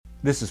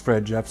This is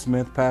Fred Jeff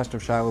Smith, pastor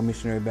of Shiloh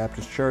Missionary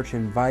Baptist Church,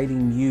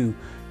 inviting you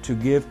to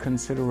give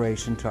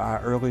consideration to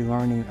our Early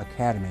Learning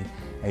Academy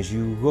as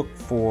you look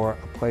for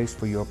a place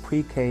for your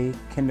pre-K,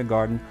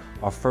 kindergarten,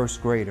 or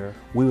first grader.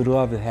 We would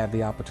love to have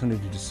the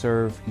opportunity to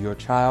serve your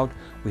child.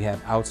 We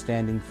have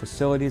outstanding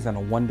facilities and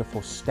a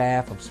wonderful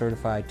staff of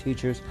certified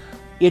teachers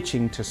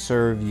itching to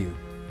serve you.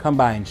 Come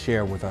by and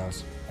share with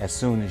us as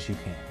soon as you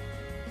can.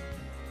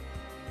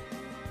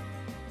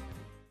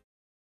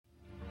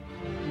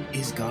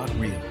 Is God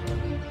real?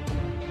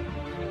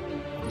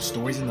 Are the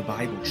stories in the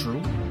Bible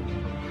true?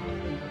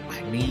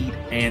 I need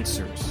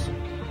answers.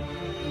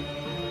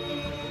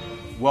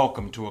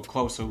 Welcome to A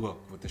Closer Look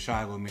with the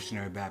Shiloh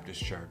Missionary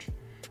Baptist Church.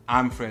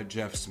 I'm Fred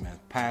Jeff Smith,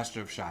 pastor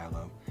of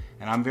Shiloh,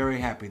 and I'm very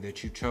happy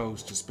that you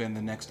chose to spend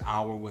the next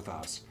hour with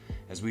us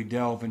as we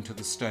delve into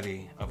the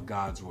study of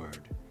God's Word.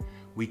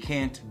 We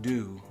can't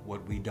do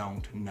what we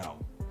don't know.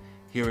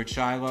 Here at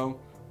Shiloh,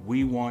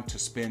 we want to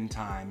spend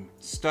time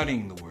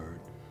studying the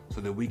Word so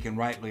that we can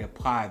rightly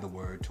apply the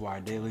Word to our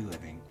daily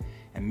living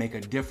and make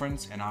a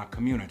difference in our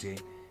community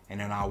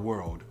and in our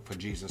world for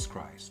Jesus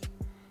Christ.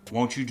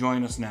 Won't you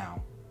join us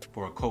now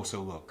for a closer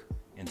look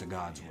into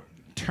God's Word?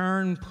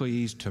 Turn,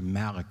 please, to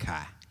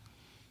Malachi,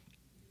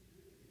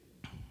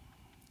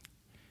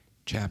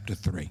 chapter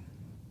 3.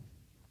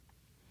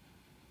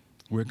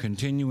 We're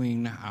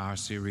continuing our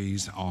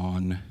series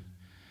on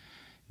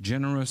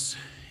generous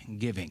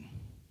giving.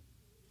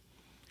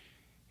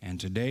 And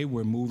today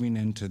we're moving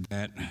into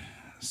that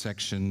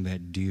section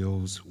that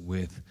deals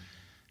with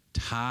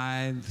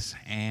tithes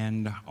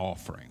and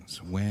offerings.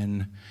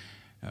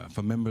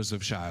 For members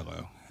of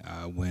Shiloh,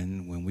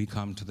 when we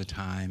come to the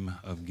time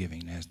of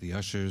giving, as the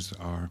ushers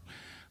are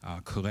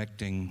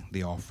collecting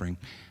the offering,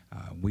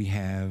 we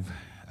have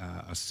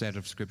a set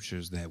of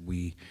scriptures that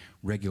we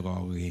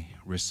regularly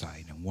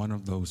recite. And one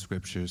of those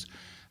scriptures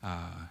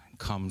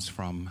comes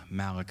from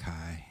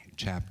Malachi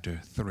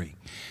chapter 3.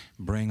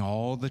 Bring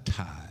all the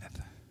tithe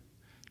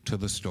to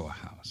the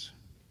storehouse,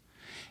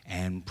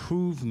 and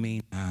prove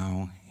me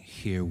now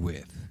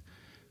herewith,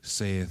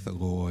 saith the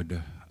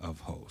Lord of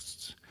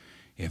hosts,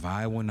 if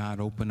I will not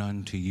open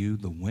unto you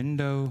the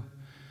window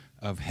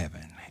of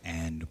heaven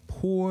and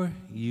pour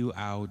you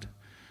out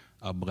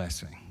a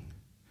blessing,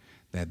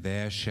 that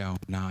there shall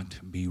not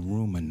be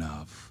room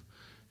enough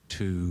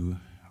to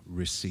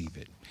receive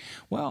it.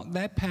 Well,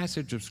 that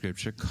passage of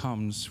Scripture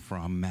comes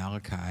from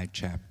Malachi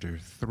chapter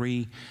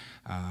 3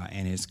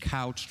 and is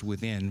couched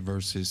within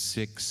verses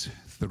 6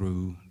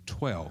 through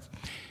 12.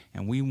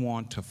 And we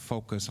want to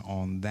focus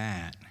on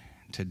that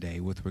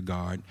today with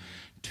regard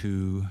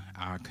to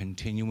our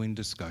continuing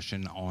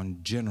discussion on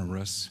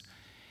generous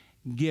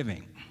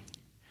giving.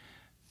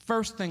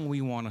 First thing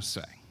we want to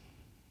say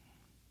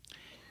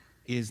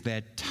is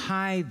that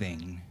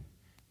tithing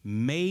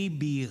may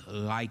be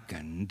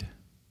likened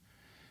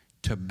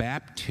to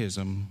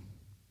baptism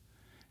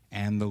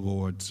and the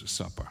Lord's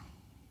Supper,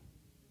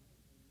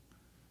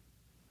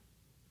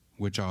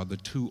 which are the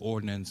two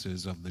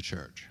ordinances of the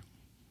church.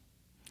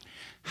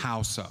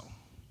 How so?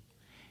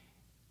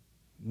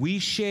 We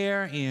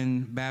share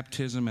in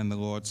baptism and the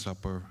Lord's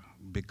Supper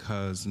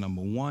because,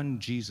 number one,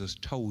 Jesus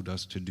told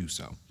us to do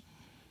so.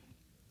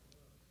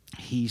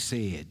 He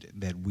said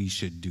that we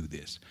should do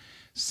this.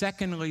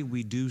 Secondly,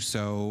 we do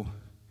so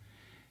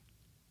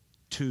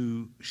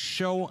to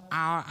show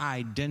our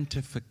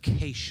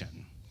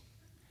identification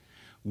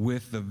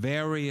with the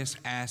various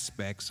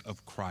aspects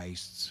of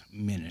Christ's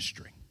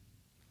ministry.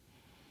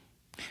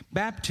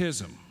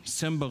 Baptism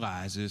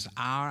symbolizes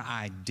our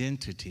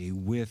identity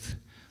with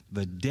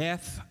the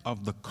death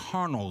of the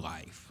carnal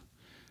life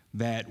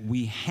that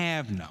we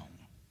have known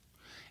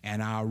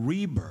and our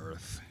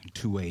rebirth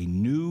to a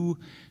new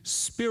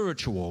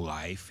spiritual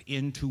life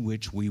into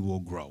which we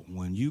will grow.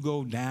 When you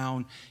go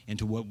down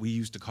into what we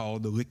used to call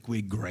the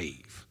liquid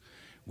grave,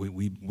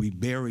 we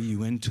bury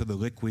you into the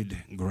liquid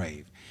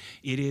grave.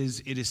 It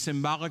is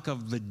symbolic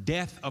of the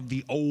death of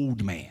the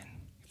old man.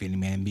 If any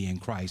man be in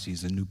Christ,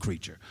 he's a new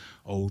creature.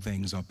 Old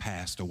things are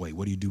passed away.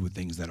 What do you do with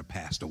things that are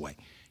passed away?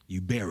 You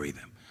bury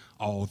them.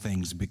 All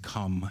things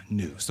become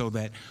new. So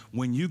that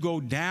when you go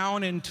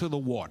down into the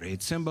water,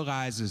 it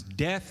symbolizes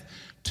death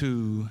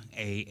to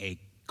a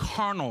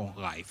carnal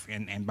life.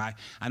 And by,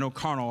 I know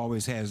carnal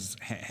always has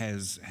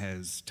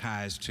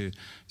ties to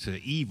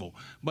evil,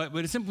 but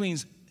it simply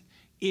means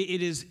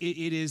it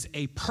is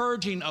a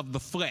purging of the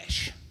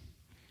flesh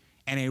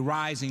and a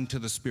rising to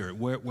the spirit,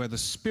 where the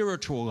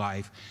spiritual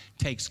life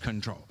takes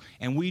control.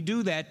 And we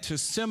do that to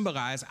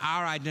symbolize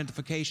our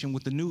identification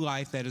with the new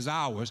life that is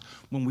ours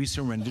when we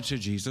surrender to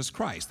Jesus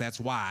Christ. That's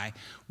why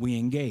we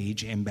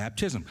engage in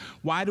baptism.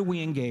 Why do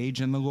we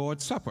engage in the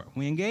Lord's Supper?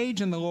 We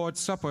engage in the Lord's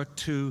Supper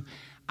to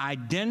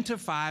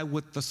identify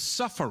with the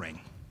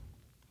suffering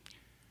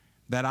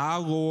that our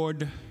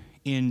Lord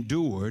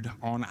endured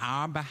on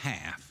our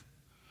behalf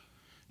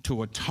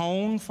to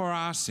atone for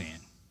our sin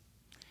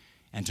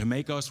and to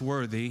make us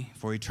worthy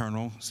for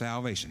eternal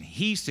salvation.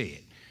 He said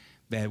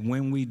that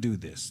when we do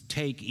this,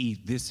 take,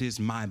 eat, this is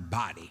my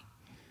body,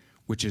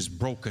 which is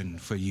broken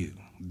for you.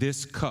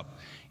 This cup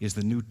is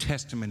the New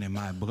Testament in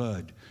my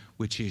blood,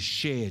 which is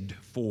shed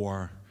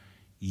for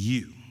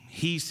you.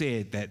 He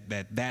said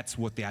that's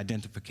what the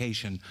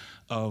identification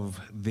of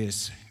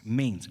this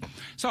means.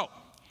 So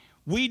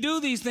we do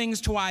these things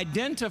to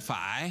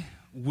identify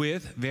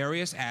with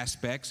various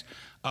aspects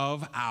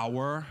of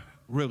our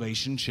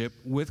relationship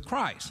with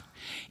Christ.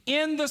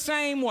 In the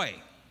same way,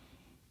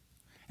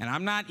 and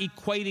I'm not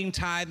equating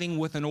tithing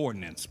with an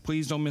ordinance.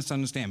 Please don't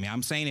misunderstand me.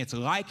 I'm saying it's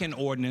like an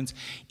ordinance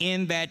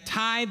in that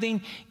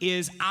tithing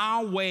is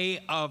our way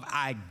of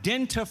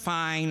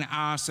identifying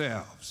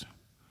ourselves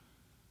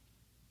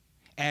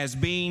as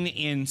being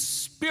in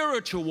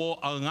spiritual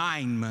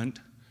alignment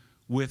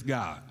with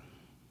God.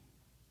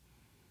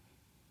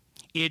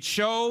 It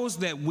shows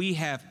that we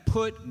have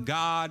put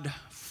God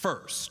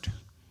first.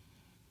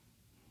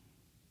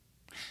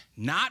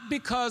 Not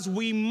because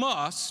we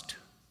must,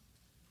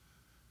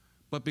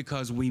 but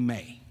because we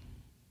may.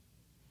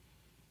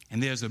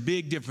 And there's a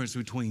big difference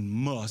between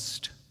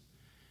must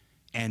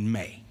and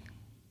may.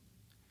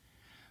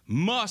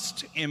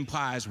 Must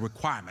implies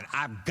requirement.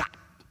 I've got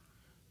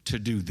to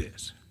do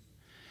this.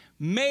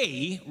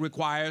 May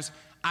requires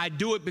I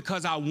do it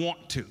because I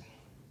want to.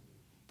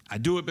 I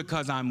do it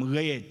because I'm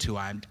led to.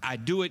 I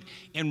do it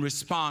in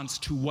response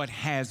to what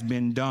has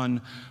been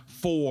done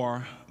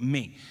for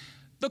me.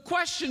 The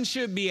question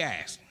should be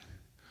asked,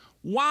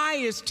 why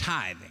is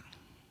tithing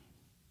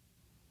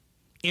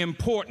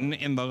important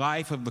in the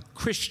life of the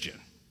Christian?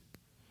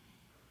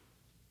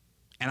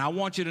 And I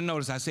want you to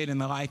notice I said in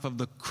the life of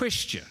the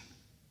Christian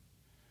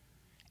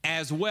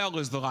as well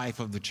as the life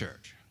of the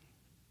church.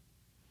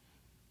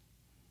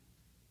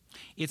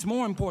 It's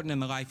more important in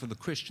the life of the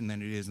Christian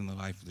than it is in the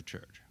life of the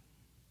church.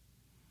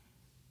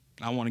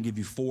 I want to give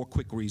you 4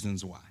 quick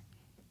reasons why.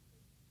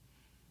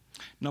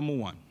 Number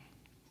 1,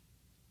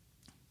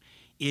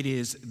 it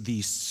is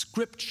the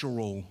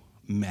scriptural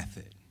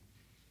method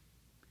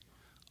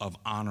of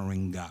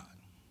honoring God.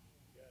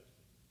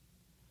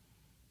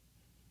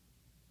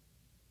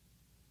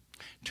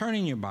 Turn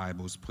in your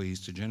Bibles,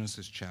 please, to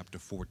Genesis chapter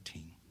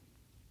 14.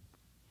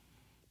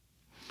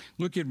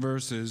 Look at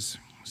verses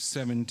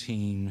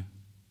 17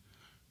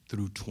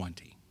 through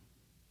 20.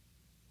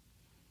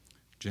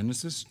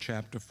 Genesis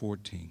chapter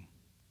 14,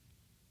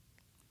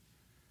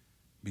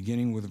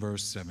 beginning with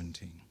verse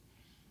 17.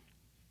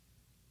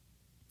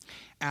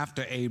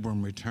 After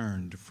Abram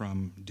returned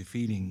from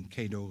defeating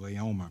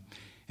Chedorlaomer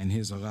and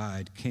his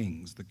allied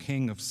kings, the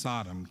king of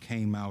Sodom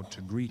came out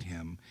to greet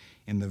him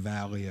in the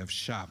valley of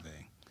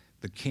Shaveh,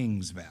 the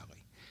king's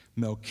valley.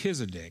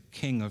 Melchizedek,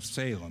 king of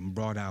Salem,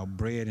 brought out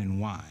bread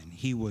and wine.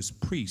 He was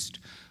priest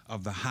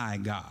of the high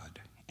God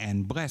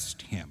and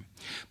blessed him.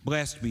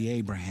 Blessed be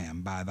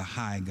Abraham by the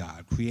high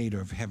God, creator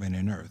of heaven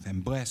and earth,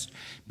 and blessed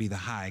be the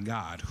high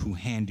God who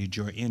handed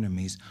your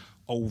enemies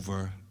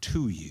over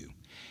to you.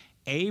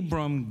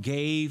 Abram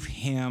gave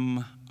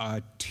him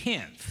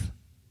 1/10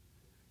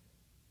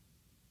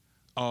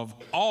 of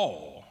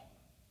all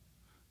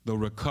the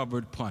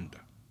recovered plunder.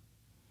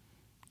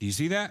 Do you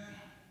see that?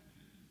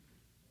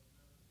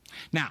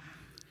 Now,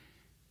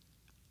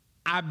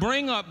 I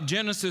bring up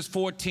Genesis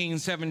 14,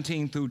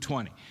 17 through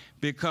 20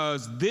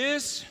 because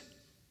this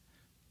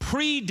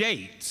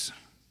predates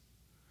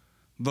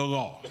the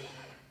law.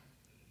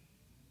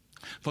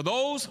 For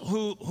those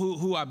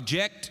who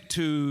object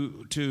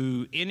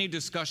to any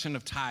discussion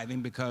of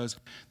tithing because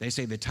they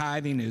say the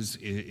tithing is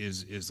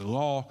the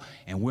law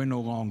and we're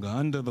no longer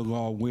under the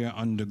law, we're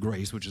under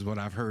grace, which is what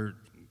I've heard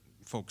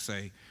folks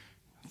say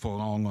for a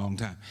long, long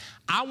time.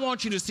 I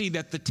want you to see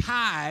that the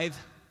tithe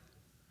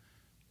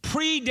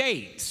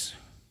predates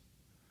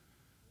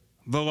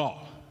the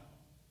law.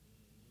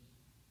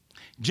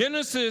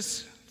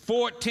 Genesis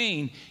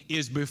 14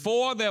 is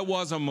before there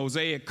was a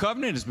Mosaic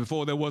covenant. It's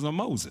before there was a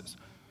Moses.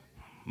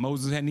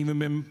 Moses hadn't even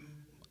been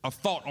a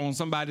thought on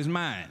somebody's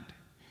mind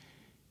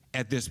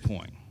at this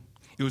point.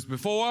 It was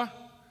before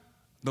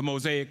the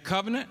Mosaic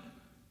covenant.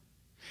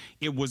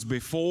 It was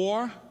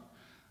before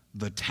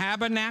the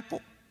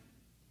tabernacle,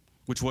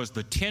 which was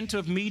the tent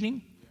of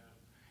meeting.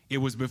 It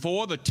was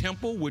before the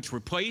temple, which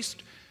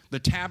replaced the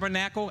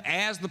tabernacle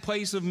as the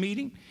place of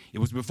meeting. It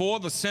was before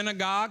the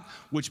synagogue,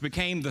 which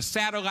became the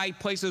satellite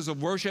places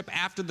of worship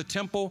after the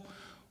temple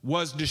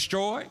was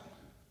destroyed.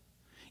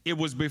 It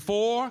was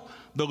before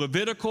the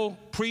Levitical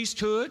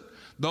priesthood,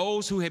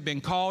 those who had been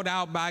called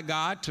out by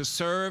God to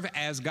serve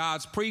as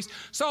God's priests.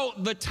 So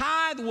the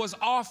tithe was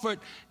offered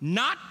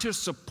not to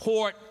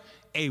support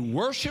a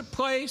worship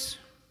place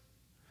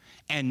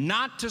and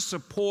not to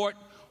support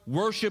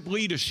worship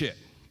leadership.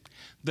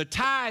 The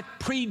tithe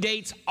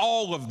predates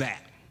all of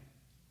that.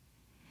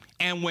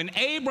 And when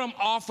Abram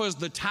offers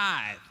the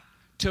tithe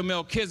to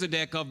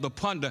Melchizedek of the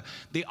plunder,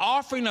 the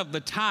offering of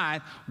the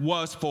tithe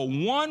was for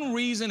one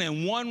reason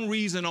and one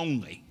reason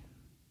only: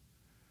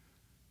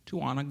 to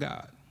honor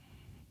God.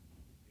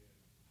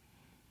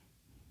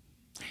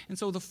 And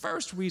so the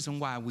first reason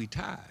why we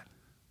tithe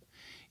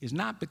is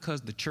not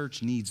because the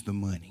church needs the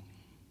money.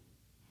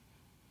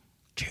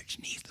 Church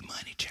needs the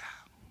money, child.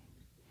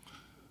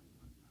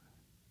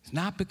 It's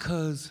not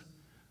because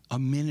a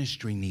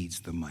ministry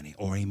needs the money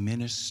or a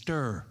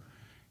minister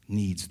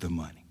needs the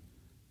money.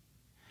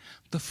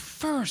 The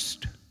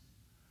first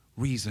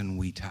reason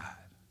we tithe,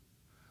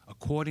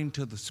 according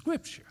to the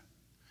scripture,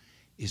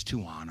 is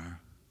to honor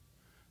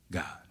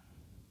God.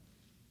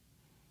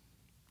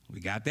 We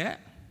got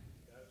that?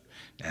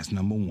 That's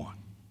number one.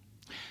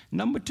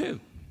 Number two,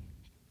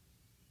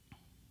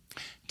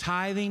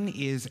 tithing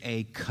is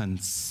a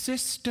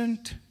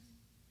consistent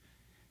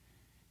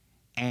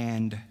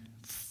and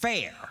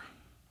fair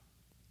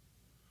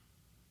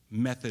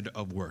method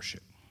of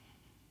worship.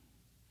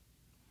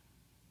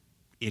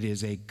 It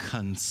is a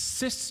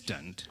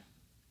consistent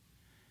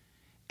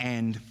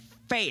and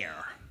fair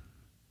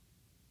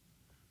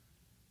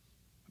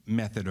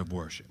method of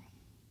worship.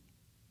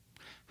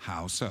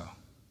 How so?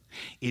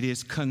 It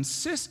is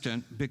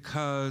consistent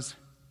because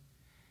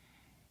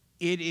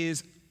it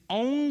is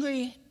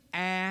only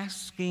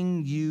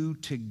asking you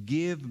to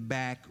give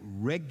back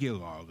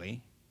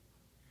regularly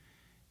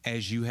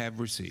as you have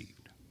received.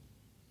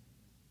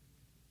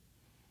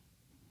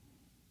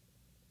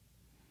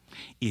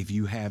 If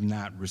you have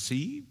not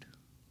received,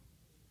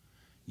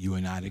 you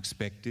are not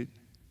expected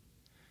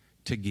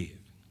to give.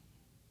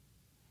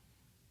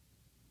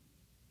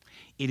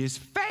 It is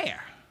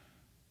fair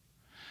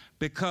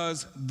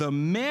because the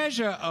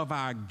measure of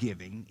our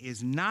giving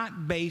is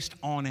not based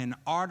on an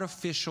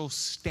artificial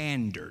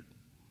standard,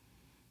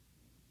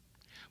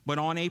 but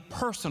on a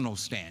personal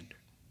standard.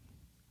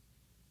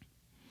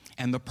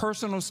 And the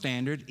personal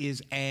standard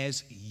is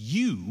as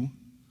you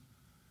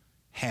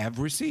have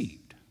received.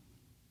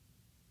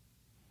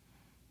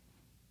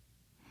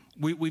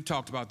 We've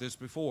talked about this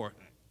before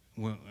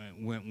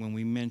when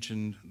we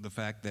mentioned the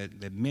fact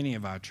that many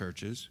of our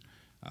churches,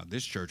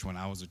 this church when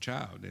I was a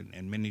child,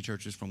 and many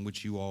churches from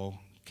which you all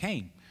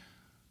came,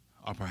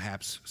 or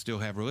perhaps still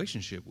have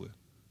relationship with,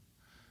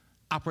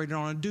 operated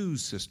on a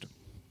dues system.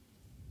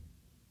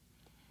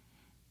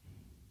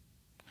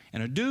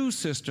 And a dues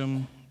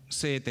system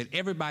said that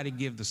everybody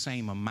give the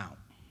same amount,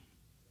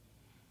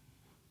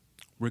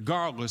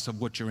 regardless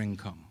of what your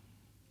income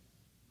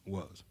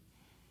was.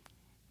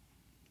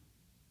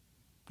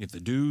 If the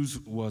dues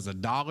was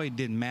 $1, it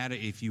didn't matter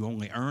if you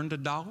only earned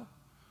 $1,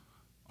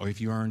 or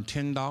if you earned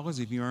 $10,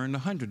 if you earned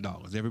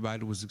 $100.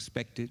 Everybody was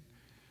expected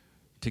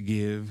to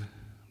give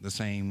the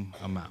same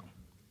amount.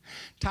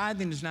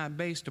 Tithing is not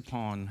based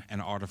upon an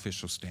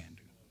artificial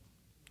standard.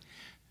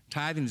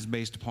 Tithing is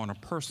based upon a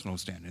personal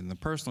standard, and the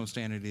personal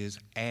standard is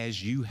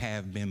as you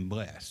have been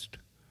blessed.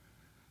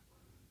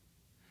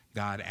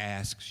 God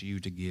asks you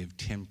to give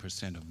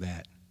 10% of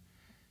that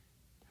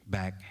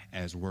back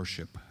as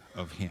worship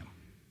of Him.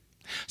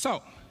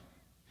 So,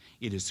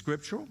 it is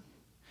scriptural.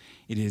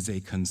 It is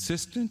a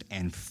consistent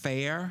and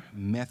fair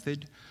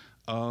method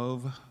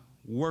of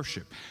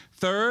worship.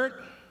 Third,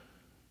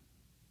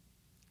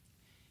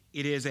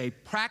 it is a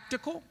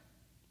practical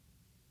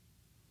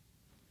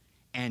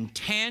and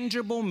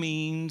tangible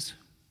means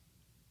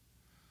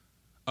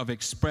of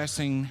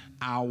expressing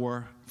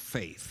our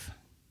faith.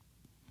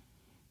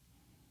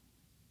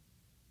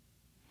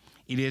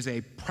 It is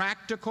a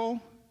practical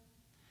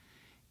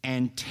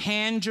and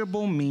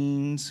tangible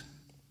means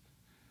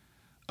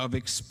of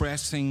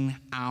expressing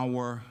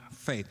our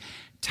faith.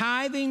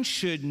 Tithing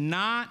should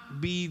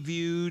not be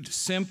viewed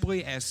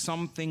simply as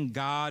something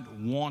God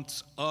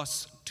wants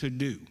us to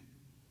do.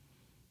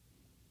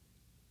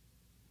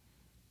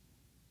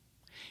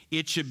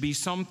 It should be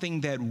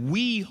something that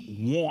we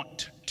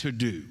want to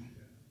do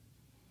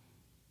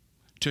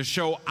to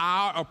show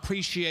our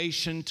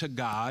appreciation to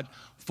God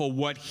for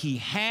what He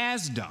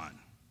has done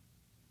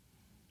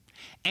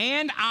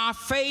and our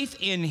faith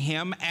in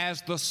Him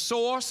as the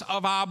source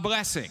of our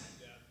blessing,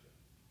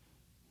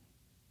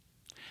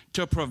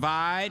 to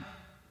provide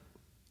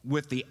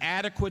with the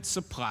adequate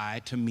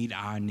supply to meet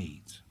our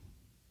needs.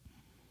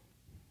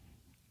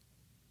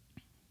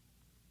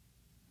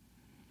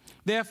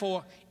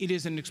 Therefore, it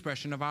is an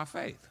expression of our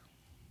faith.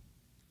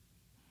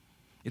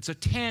 It's a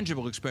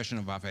tangible expression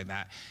of our faith.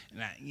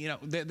 Now,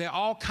 there are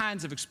all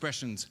kinds of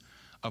expressions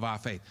of our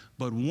faith,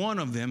 but one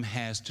of them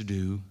has to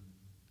do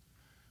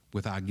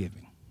with our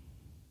giving.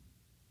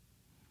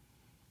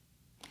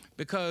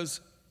 Because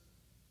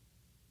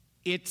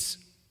it's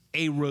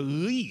a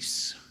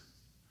release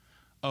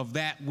of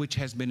that which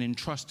has been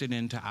entrusted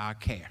into our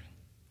care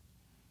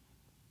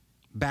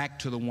back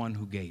to the one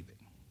who gave it,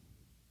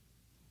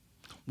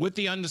 with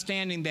the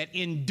understanding that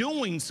in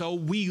doing so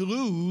we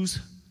lose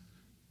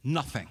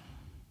nothing,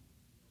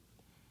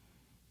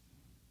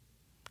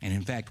 and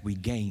in fact we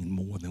gain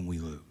more than we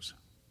lose.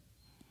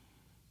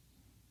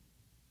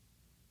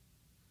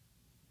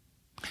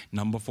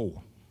 Number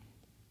 4,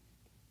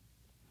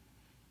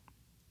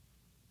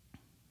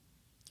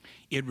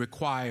 it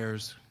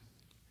requires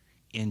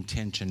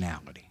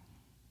intentionality.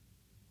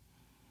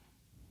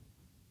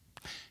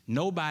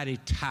 Nobody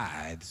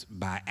tithes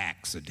by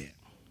accident.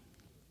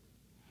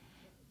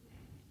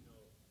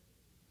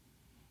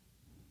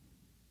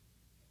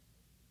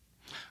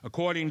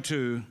 According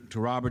to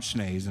Robert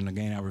Schnees, and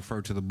again I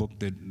refer to the book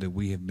that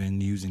we have been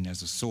using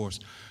as a source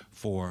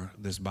for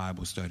this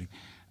Bible study,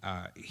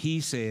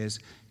 he says,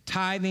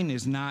 tithing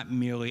is not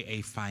merely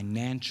a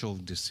financial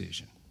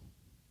decision.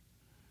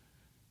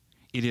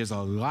 It is a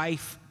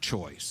life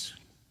choice.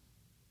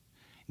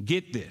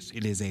 Get this,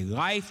 it is a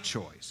life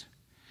choice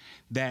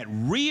that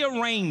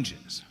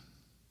rearranges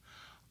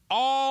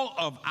all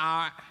of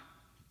our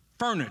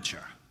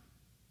furniture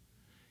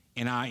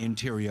in our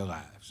interior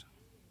lives.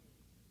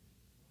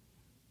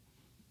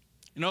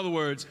 In other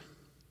words,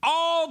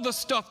 all the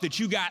stuff that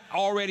you got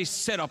already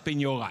set up in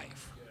your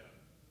life,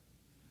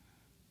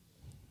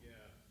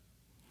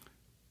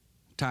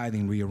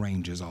 tithing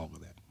rearranges all of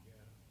that.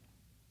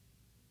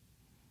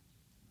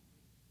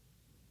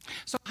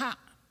 So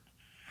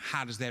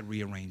how does that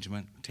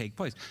rearrangement take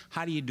place?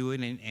 How do you do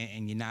it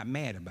and you're not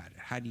mad about it?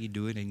 How do you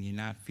do it and you're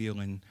not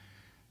feeling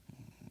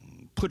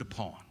put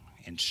upon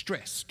and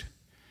stressed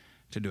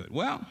to do it?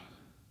 Well,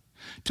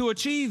 to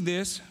achieve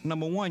this,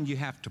 number one, you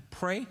have to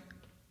pray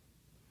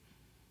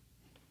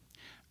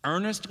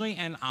earnestly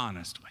and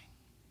honestly.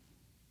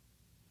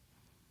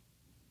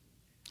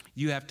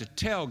 You have to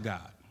tell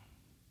God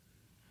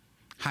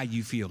how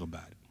you feel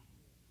about it.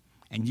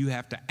 And you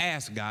have to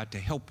ask God to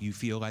help you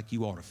feel like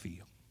you ought to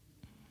feel.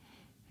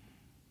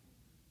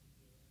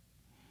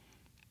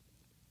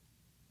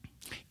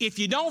 If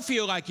you don't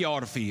feel like you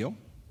ought to feel,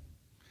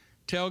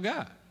 tell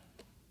God.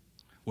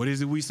 What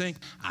is it we sing?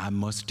 I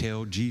must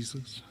tell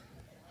Jesus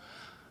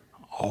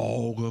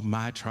all of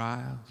my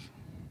trials.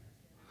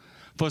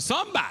 For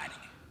somebody,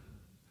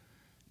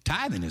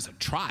 tithing is a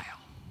trial.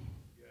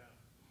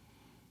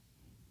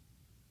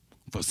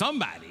 For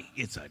somebody,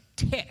 it's a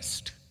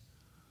test.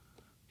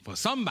 For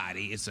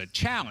somebody, it's a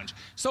challenge.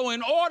 So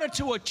in order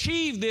to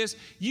achieve this,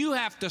 you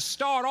have to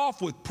start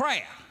off with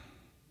prayer.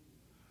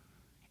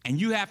 And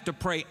you have to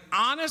pray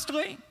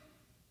honestly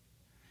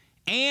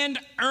and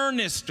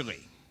earnestly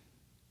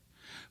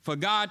for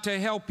God to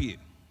help you.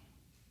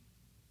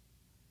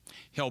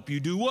 Help you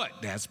do what?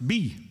 That's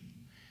B.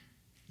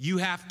 You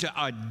have to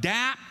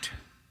adapt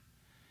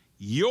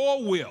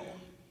your will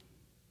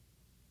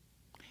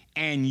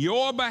and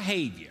your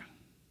behavior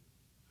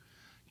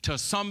to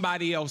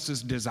somebody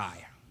else's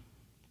desire.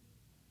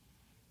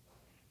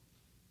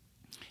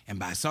 And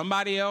by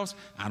somebody else,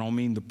 I don't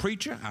mean the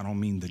preacher, I don't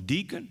mean the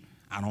deacon,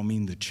 I don't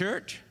mean the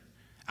church,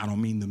 I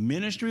don't mean the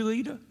ministry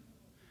leader,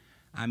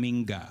 I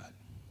mean God.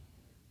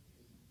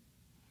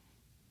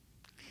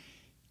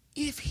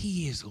 If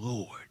he is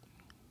Lord,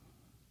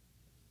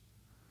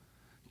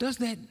 does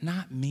that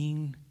not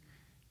mean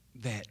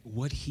that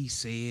what he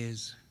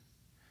says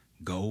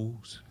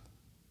goes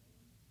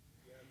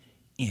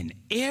in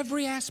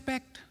every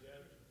aspect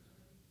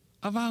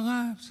of our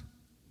lives?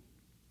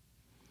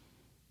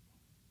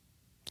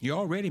 You're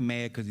already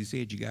mad because he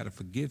said you got to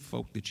forgive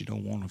folk that you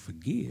don't want to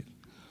forgive.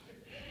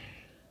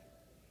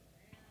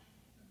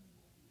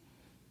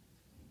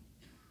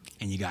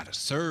 And you got to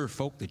serve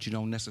folk that you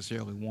don't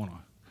necessarily want to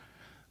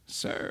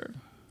serve.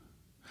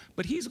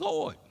 But he's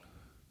Lord.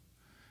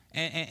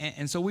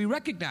 And so we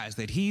recognize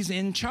that he's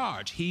in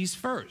charge. He's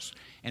first.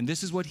 And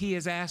this is what he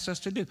has asked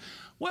us to do.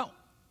 Well,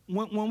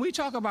 when we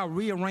talk about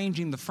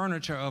rearranging the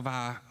furniture of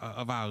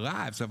our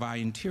lives, of our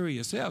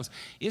interior selves,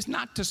 it's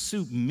not to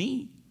suit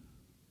me.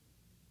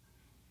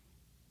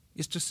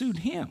 It's to suit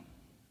him.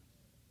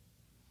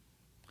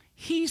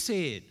 He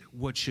said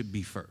what should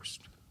be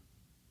first.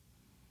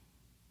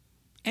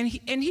 And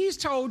he's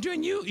told you,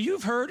 and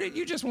you've heard it,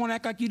 you just want to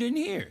act like you didn't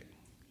hear it.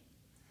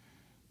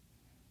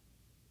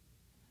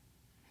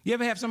 You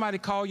ever have somebody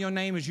call your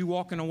name as you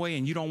walking away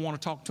and you don't want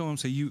to talk to them,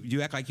 so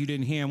you act like you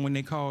didn't hear them when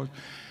they called?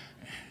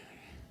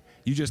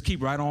 You just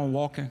keep right on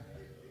walking?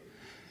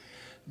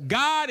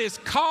 God is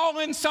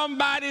calling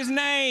somebody's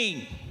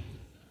name,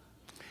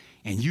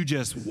 and you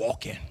just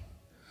walking.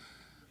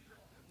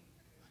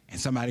 And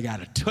somebody got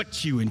to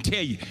touch you and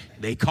tell you,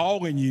 they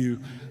calling you.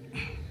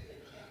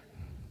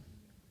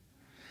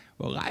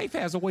 Well, life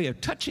has a way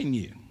of touching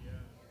you.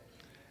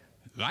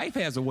 Life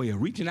has a way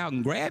of reaching out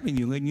and grabbing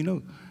you, letting you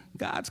know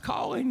God's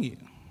calling you.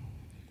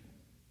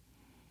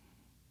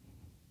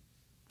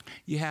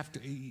 You have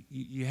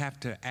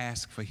to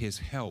ask for his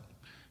help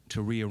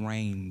to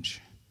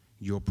rearrange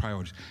your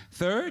priorities.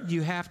 Third,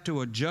 you have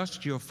to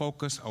adjust your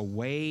focus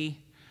away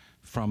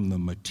from the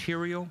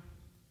material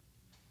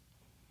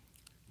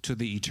to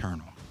the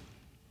eternal.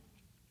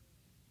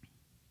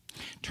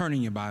 Turn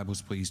in your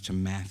Bibles, please, to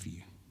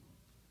Matthew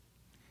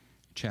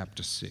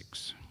chapter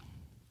 6.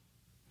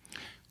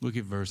 Look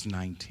at verse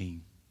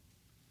 19.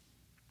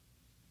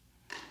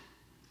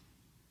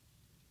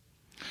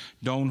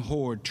 Don't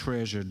hoard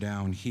treasure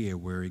down here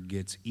where it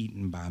gets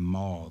eaten by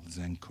moths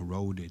and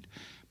corroded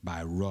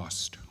by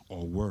rust,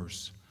 or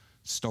worse,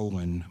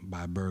 stolen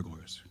by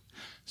burglars.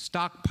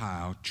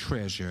 Stockpile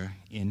treasure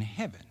in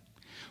heaven,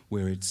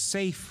 where it's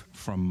safe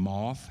from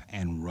moth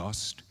and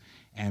rust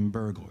and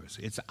burglars.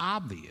 It's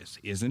obvious,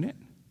 isn't it?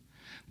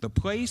 The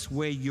place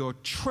where your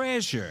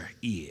treasure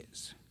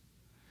is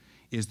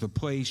the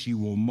place you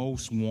will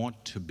most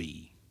want to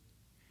be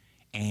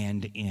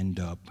and end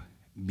up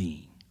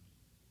being.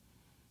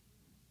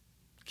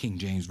 King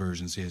James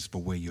Version says,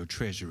 for where your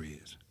treasure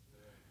is,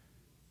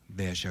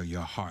 there shall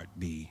your heart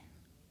be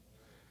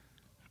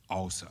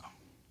also.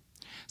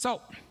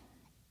 So,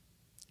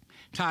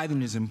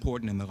 tithing is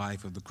important in the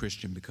life of the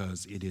Christian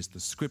because it is the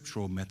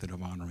scriptural method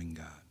of honoring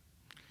God.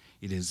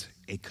 It is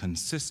a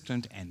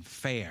consistent and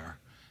fair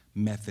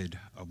method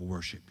of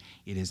worship.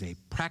 It is a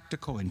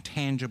practical and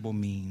tangible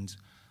means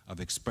of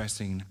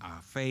expressing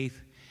our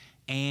faith,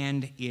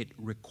 and it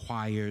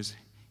requires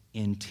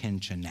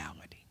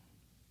intentionality.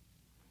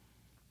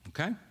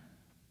 Okay?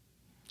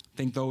 I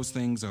think those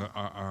things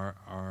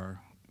are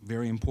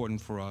very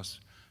important for us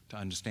to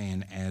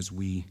understand as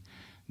we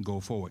go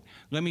forward.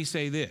 Let me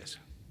say this.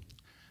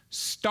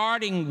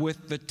 Starting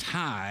with the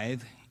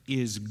tithe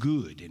is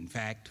good. In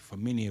fact, for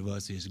many of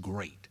us, it's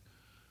great.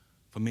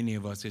 For many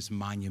of us, it's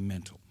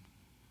monumental.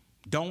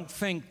 Don't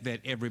think that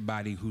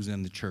everybody who's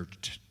in the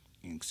church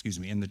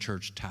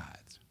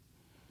tithes.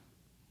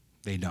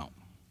 They don't.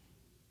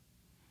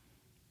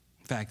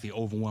 In fact, the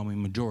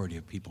overwhelming majority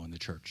of people in the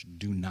church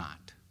do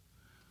not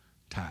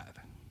tithe.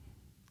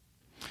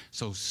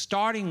 So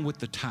starting with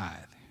the tithe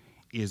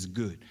is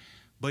good,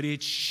 but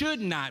it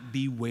should not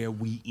be where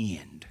we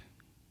end.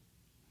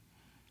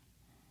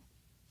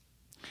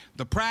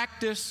 The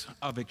practice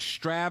of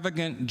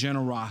extravagant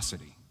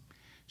generosity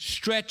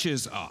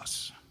stretches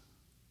us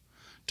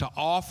to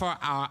offer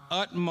our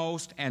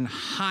utmost and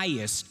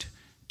highest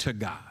to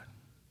God,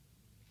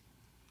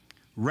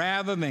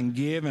 rather than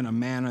give in a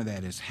manner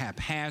that is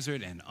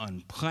haphazard and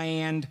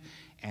unplanned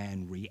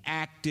and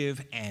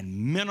reactive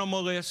and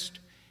minimalist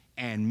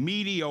and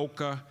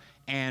mediocre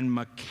and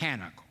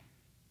mechanical.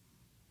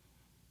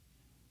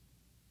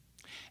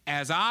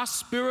 As our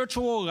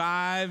spiritual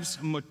lives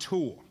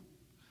mature,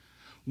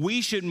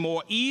 we should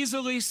more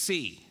easily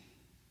see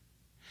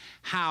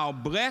how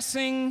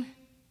blessing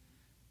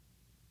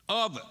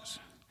others,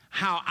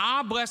 how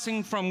our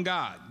blessing from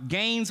God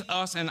gains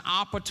us an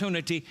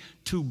opportunity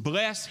to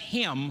bless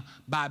Him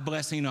by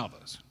blessing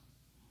others.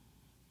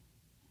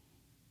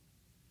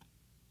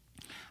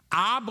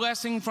 Our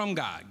blessing from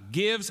God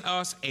gives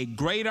us a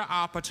greater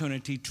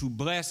opportunity to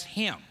bless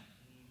Him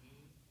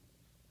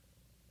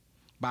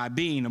by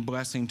being a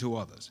blessing to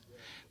others.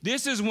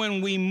 This is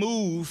when we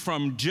move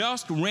from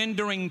just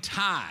rendering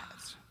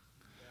tithes,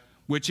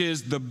 which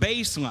is the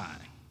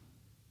baseline,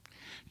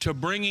 to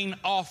bringing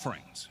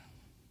offerings,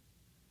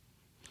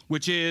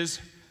 which is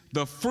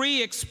the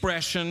free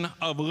expression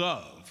of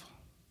love,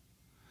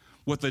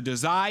 with a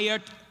desire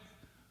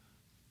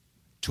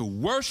to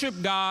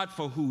worship God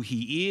for who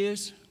He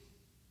is,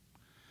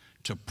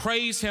 to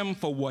praise Him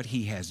for what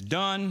He has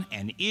done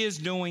and is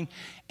doing,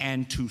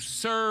 and to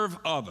serve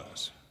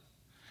others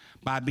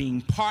by being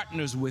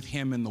partners with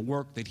Him in the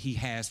work that He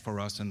has for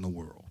us in the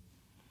world.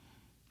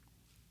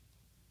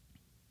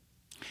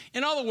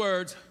 In other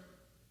words,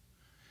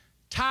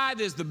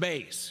 tithe is the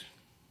base.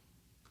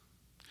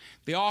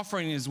 The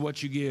offering is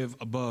what you give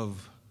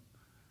above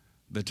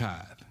the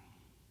tithe.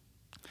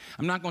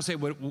 I'm not going to say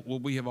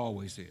what we have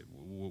always said,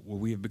 what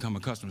we have become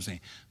accustomed to saying,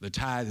 the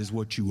tithe is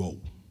what you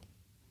owe.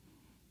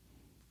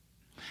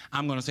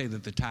 I'm going to say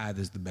that the tithe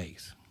is the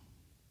base.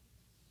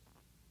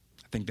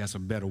 I think that's a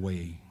better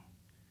way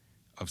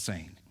of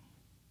saying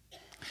it.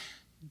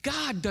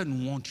 God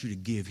doesn't want you to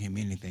give Him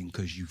anything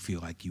because you feel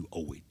like you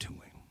owe it to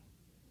Him.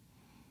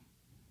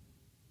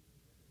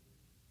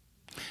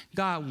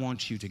 God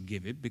wants you to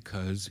give it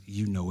because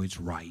you know it's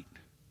right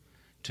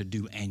to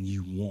do and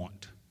you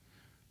want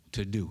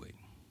to do it.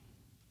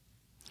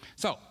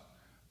 So,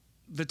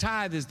 the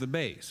tithe is the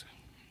base.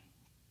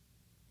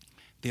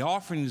 The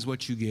offering is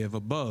what you give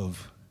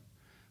above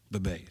the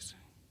base.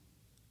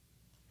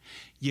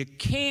 You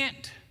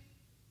can't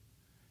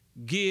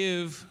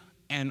give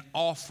an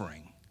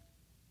offering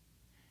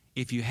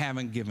if you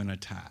haven't given a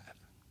tithe.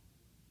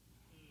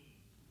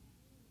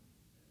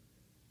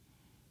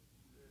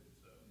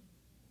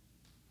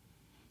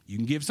 You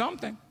can give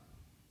something,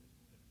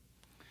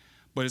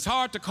 but it's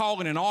hard to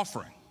call it an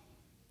offering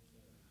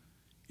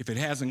if it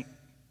hasn't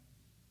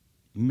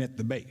met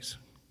the base.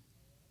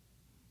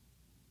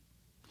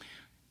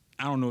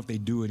 I don't know if they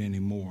do it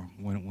anymore.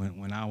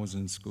 When I was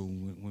in school,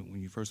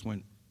 when you first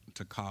went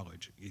to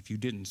college, if you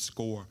didn't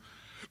score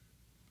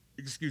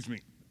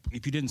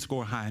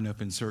high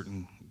enough in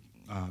certain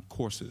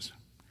courses,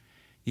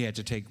 you had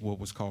to take what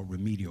was called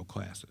remedial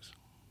classes.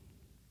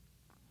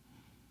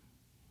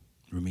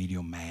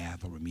 Remedial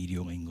math or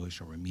remedial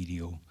English or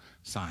remedial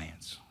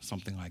science,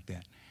 something like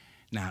that.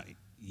 Now,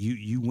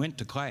 you went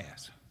to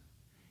class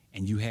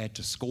and you had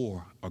to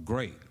score a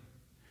grade,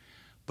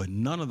 but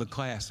none of the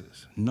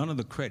classes, none of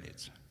the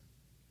credits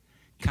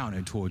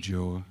counted towards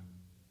your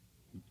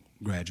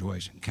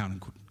graduation,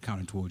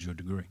 counted towards your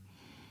degree.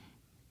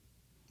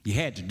 You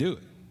had to do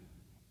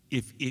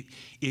it.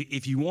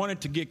 If you wanted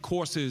to get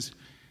courses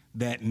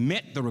that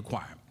met the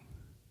requirement,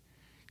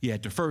 you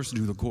had to first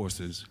do the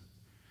courses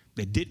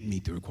that didn't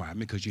meet the requirement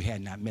because you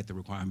had not met the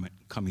requirement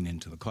coming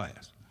into the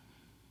class.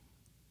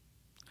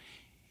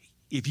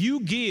 If you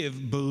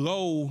give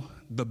below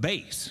the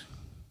base,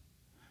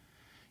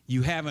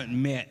 you haven't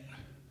met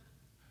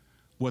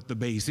what the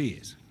base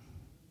is.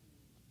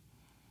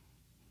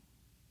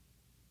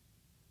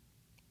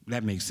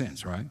 That makes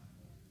sense, right?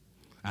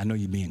 I know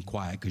you're being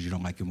quiet because you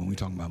don't like it when we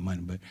talk about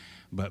money,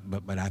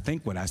 but I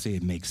think what I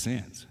said makes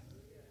sense.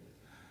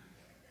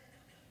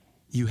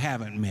 You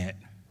haven't met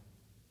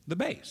the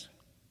base.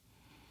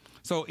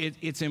 So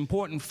it's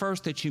important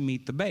first that you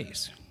meet the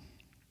base.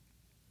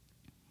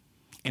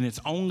 And it's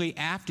only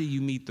after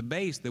you meet the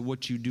base that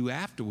what you do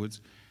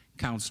afterwards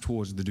counts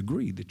towards the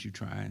degree that you're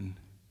trying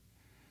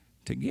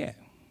to get.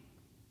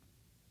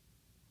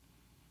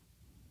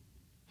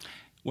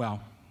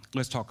 Well,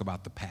 let's talk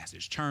about the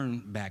passage.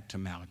 Turn back to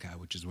Malachi,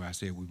 which is where I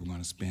said we were going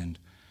to spend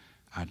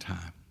our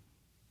time.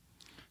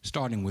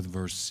 Starting with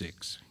verse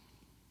 6.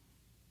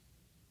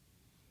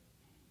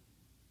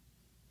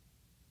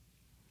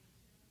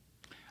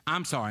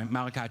 I'm sorry,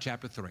 Malachi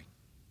chapter 3.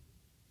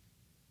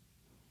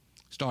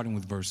 Starting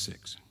with verse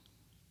 6.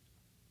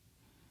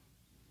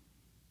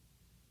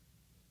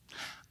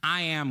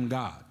 I am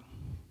God.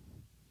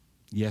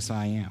 Yes,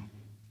 I am.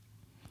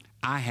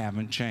 I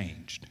haven't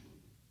changed.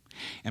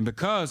 And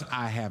because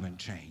I haven't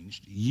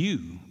changed,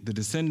 you, the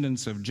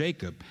descendants of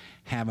Jacob,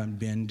 haven't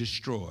been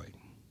destroyed.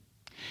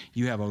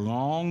 You have a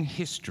long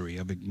history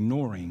of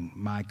ignoring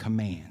my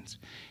commands.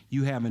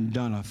 You haven't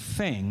done a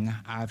thing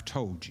I've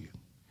told you.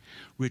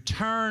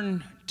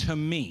 Return to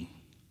me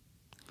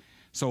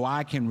so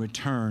I can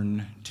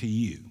return to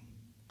you,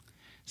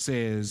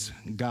 says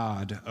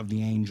God of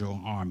the angel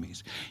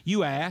armies.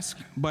 You ask,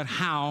 but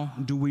how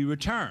do we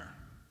return?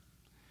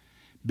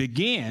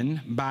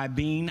 Begin by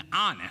being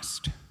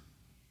honest.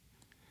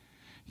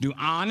 Do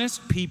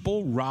honest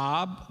people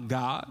rob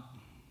God?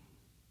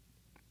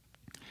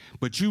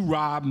 But you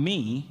rob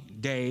me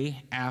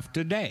day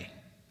after day.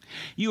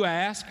 You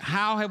ask,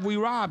 how have we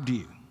robbed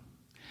you?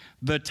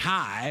 The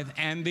tithe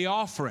and the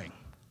offering.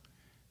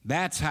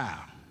 That's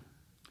how.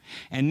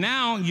 And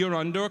now you're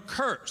under a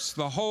curse,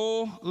 the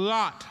whole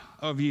lot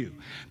of you,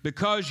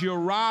 because you're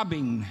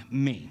robbing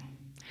me.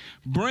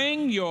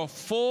 Bring your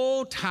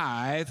full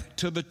tithe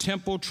to the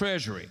temple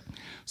treasury,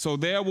 so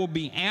there will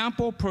be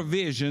ample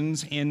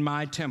provisions in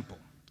my temple.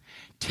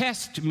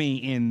 Test me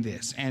in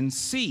this and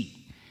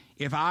see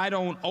if I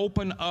don't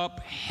open up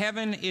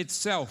heaven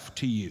itself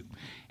to you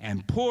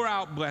and pour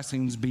out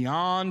blessings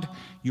beyond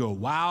your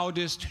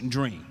wildest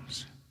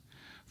dreams.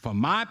 For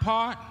my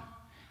part,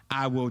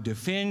 I will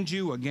defend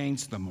you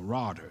against the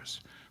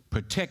marauders,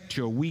 protect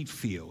your wheat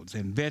fields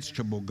and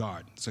vegetable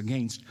gardens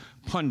against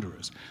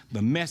plunderers.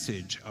 The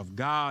message of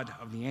God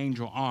of the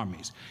angel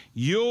armies.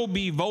 You'll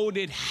be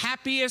voted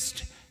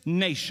happiest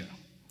nation.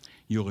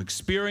 You'll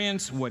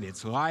experience what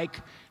it's like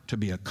to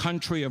be a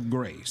country of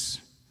grace.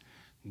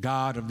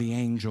 God of the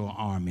angel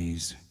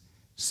armies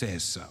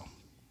says so.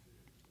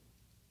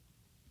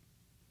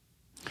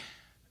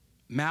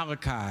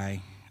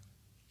 Malachi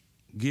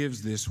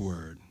gives this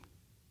word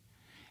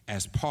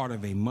as part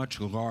of a much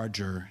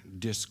larger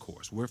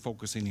discourse. We're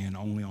focusing in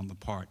only on the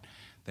part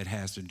that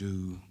has to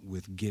do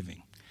with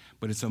giving.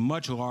 But it's a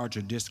much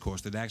larger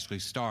discourse that actually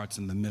starts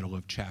in the middle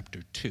of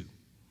chapter 2,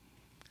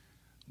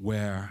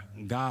 where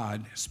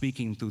God,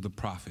 speaking through the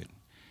prophet,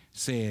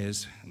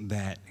 says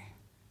that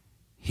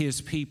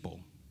his people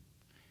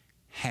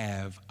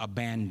have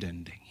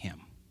abandoned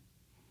him,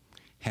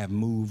 have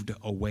moved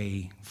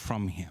away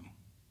from him.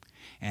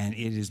 And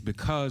it is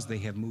because they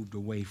have moved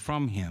away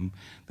from him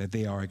that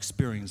they are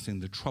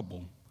experiencing the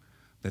trouble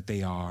that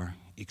they are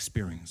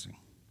experiencing.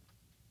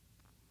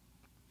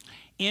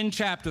 In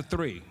chapter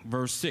 3,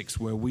 verse 6,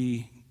 where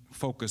we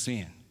focus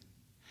in,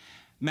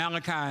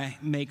 Malachi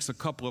makes a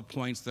couple of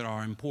points that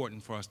are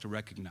important for us to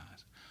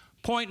recognize.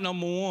 Point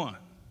number one,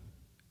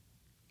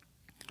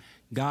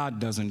 God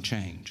doesn't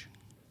change.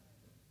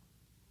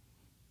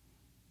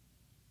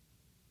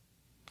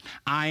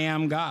 I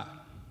am God.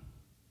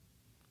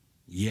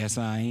 Yes,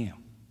 I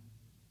am.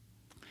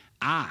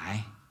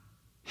 I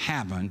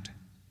haven't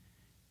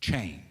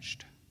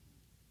changed.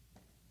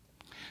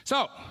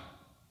 So,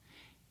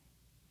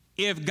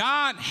 if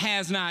God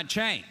has not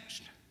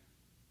changed,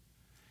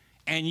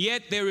 and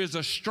yet there is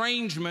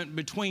estrangement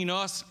between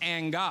us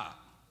and God,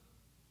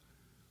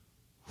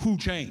 who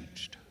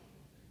changed?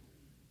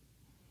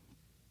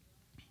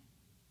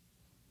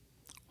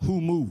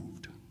 Who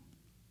moved?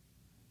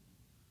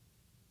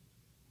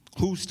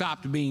 Who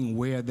stopped being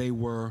where they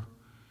were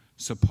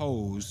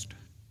supposed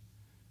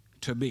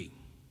to be?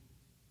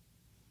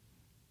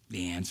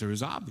 The answer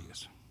is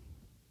obvious.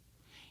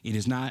 It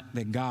is not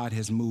that God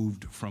has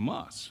moved from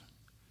us.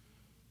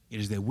 It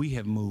is that we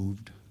have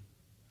moved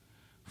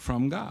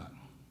from God.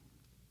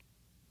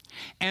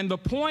 And the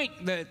point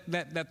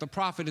that the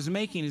prophet is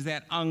making is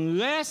that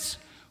unless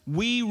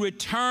we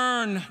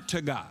return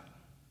to God,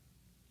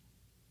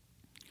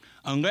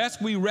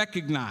 unless we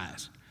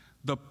recognize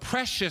the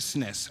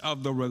preciousness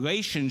of the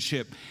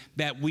relationship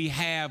that we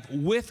have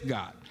with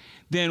God,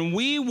 then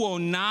we will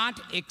not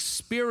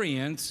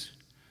experience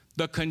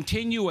the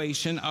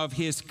continuation of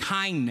his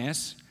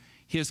kindness,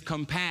 his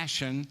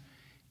compassion,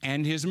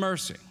 and his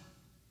mercy.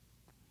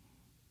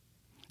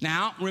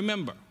 Now,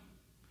 remember,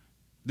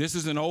 this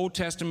is an Old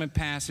Testament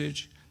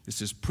passage.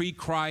 This is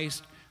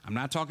pre-Christ. I'm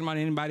not talking about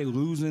anybody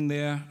losing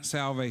their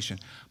salvation.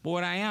 But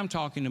what I am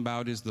talking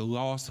about is the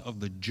loss of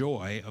the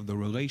joy of the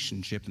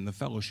relationship and the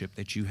fellowship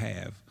that you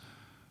have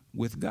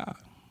with God.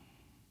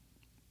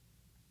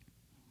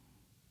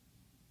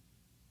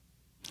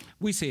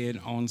 We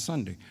said on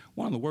Sunday,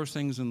 one of the worst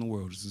things in the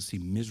world is to see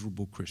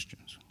miserable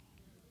Christians.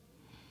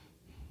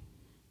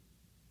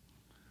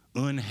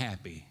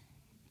 Unhappy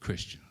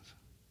Christians.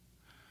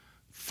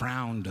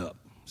 Frowned up,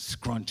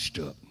 scrunched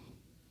up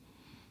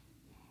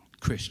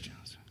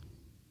Christians.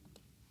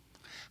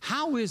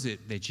 How is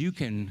it that you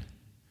can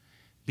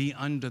be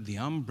under the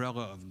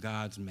umbrella of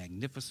God's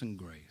magnificent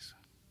grace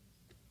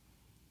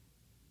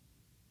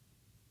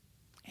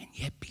and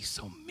yet be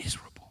so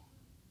miserable?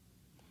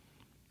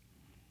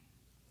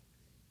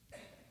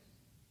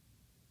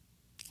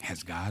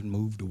 Has God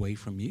moved away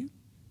from you?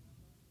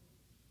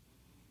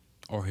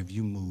 Or have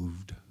you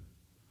moved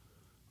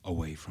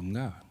away from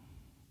God?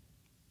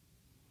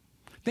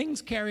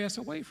 Things carry us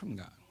away from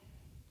God.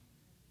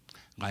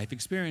 Life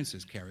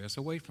experiences carry us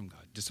away from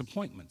God.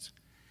 Disappointments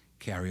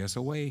carry us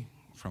away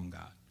from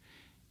God.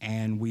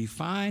 And we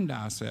find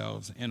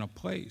ourselves in a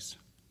place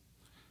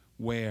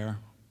where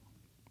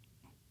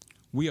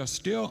we are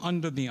still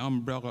under the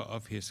umbrella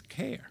of his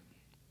care,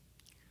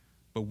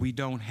 but we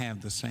don't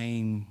have the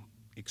same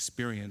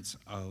experience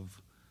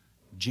of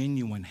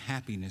genuine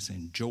happiness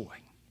and joy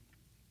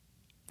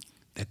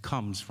that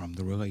comes from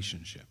the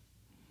relationship.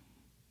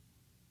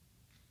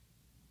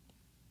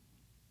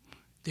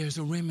 There's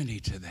a remedy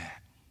to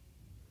that.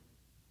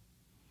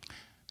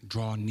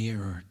 Draw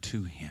nearer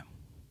to him.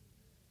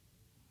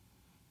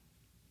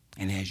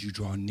 And as you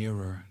draw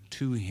nearer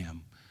to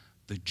him,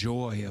 the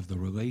joy of the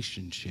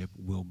relationship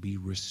will be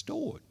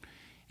restored.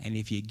 And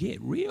if you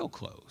get real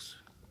close,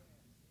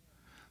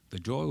 the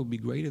joy will be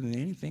greater than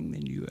anything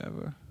that you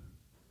ever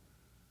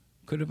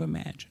could have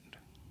imagined.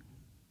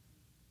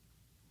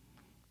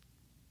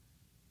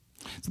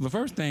 So the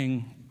first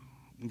thing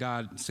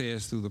God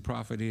says through the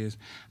prophet is,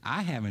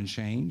 I haven't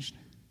changed,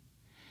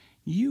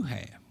 you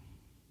have.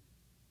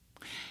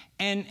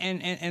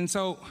 And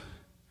so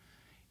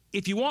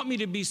if you want me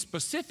to be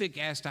specific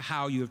as to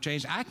how you have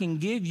changed, I can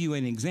give you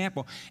an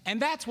example. And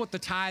that's what the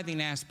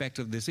tithing aspect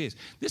of this is.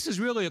 This is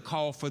really a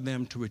call for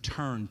them to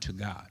return to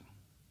God.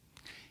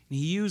 And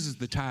he uses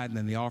the tithe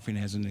and the offering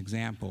as an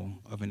example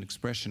of an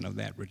expression of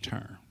that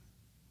return.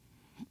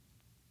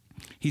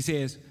 He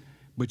says,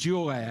 but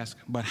you'll ask,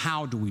 but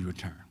how do we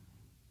return?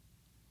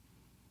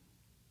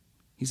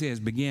 He says,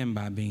 begin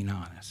by being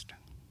honest.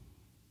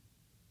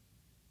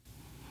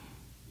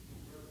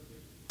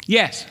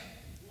 Yes.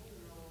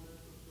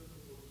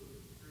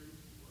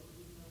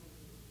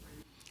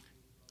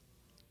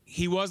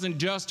 He wasn't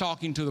just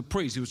talking to the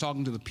priests, he was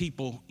talking to the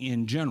people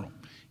in general.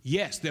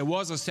 Yes, there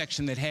was a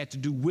section that had to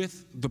do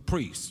with the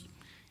priests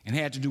and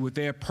had to do with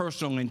their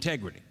personal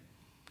integrity.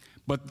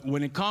 But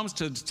when it comes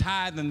to the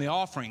tithe and the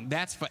offering,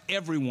 that's for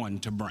everyone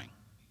to bring.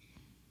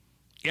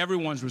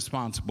 Everyone's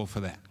responsible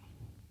for that.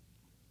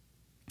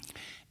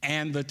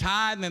 And the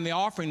tithe and the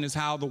offering is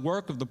how the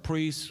work of the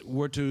priests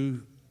were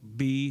to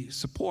be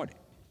supported.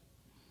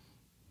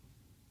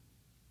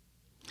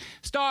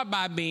 Start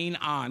by being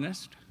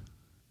honest.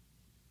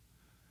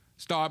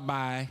 Start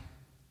by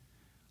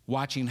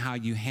watching how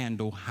you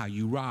handle how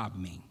you rob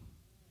me.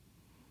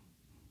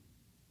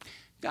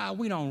 God,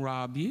 we don't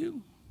rob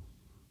you.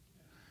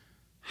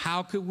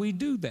 How could we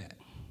do that?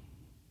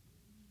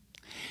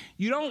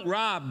 You don't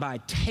rob by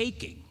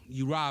taking,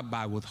 you rob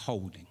by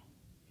withholding.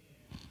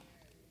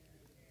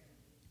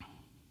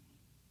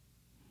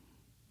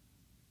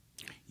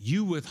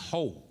 You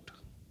withhold.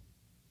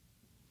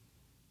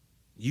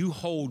 You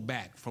hold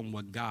back from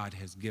what God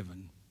has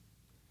given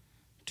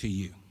to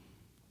you.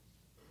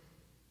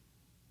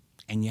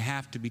 And you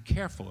have to be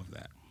careful of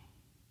that.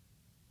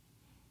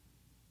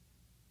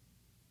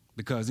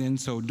 Because in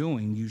so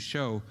doing, you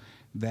show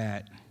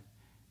that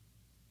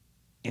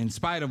in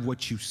spite of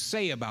what you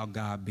say about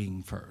God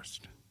being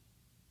first,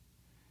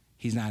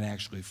 he's not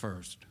actually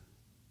first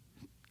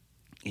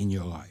in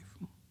your life.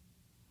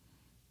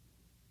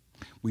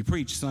 We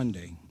preached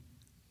Sunday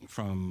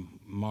from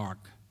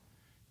Mark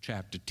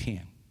chapter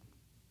 10,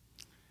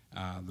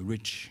 the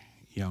rich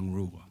young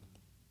ruler,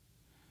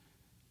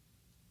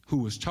 who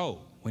was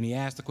told when he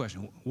asked the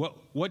question,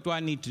 what do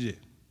I need to do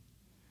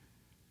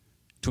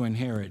to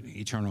inherit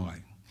eternal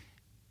life?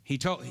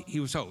 He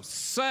was told,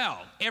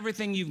 sell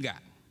everything you've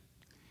got.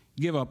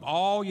 Give up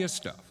all your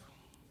stuff.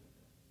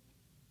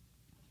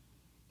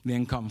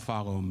 Then come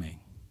follow me.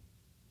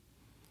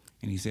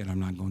 And he said, I'm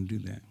not going to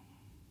do that.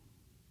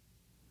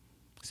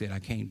 He said, I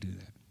can't do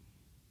that.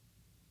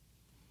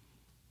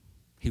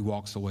 He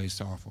walks away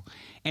sorrowful.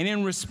 And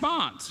in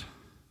response,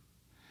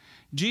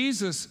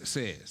 Jesus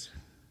says,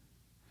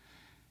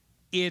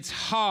 it's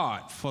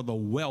hard for the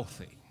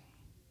wealthy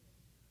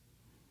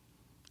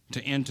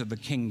to enter the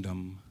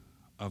kingdom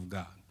of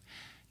God.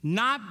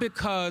 Not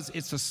because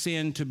it's a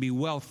sin to be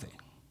wealthy,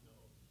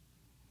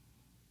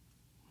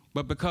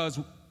 but because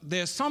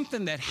there's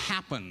something that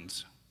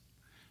happens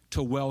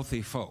to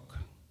wealthy folk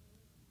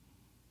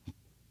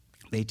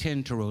they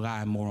tend to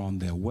rely more on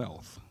their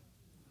wealth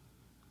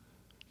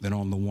than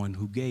on the one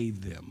who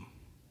gave them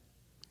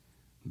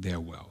their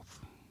wealth.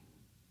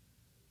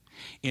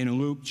 In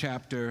Luke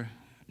chapter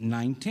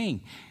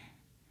 19,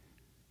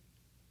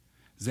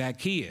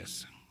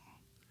 Zacchaeus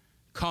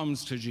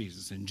comes to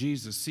Jesus, and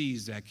Jesus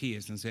sees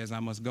Zacchaeus and says, I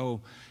must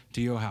go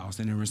to your house.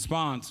 And in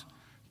response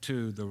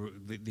to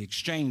the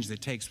exchange that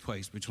takes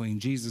place between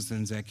Jesus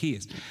and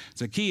Zacchaeus,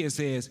 Zacchaeus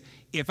says,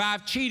 if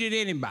I've cheated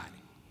anybody,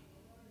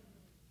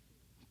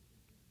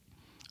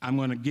 I'm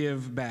going to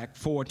give back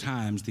 4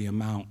 times the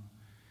amount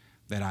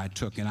that I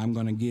took, and I'm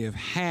going to give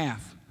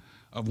half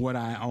of what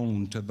I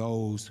own to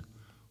those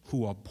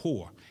who are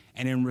poor.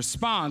 And in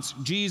response,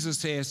 Jesus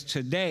says,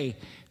 today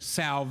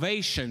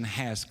salvation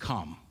has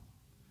come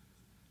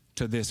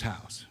to this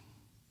house.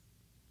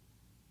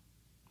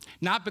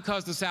 Not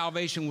because the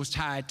salvation was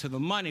tied to the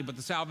money, but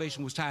the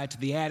salvation was tied to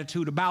the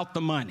attitude about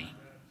the money.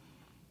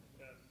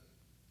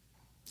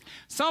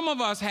 Some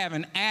of us have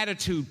an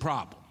attitude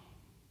problem.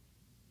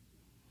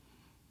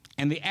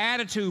 And the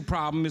attitude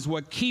problem is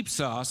what keeps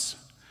us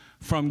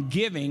from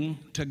giving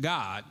to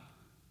God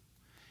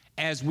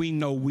as we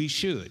know we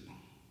should.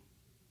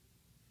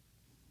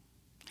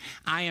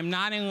 I am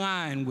not in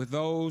line with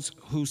those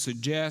who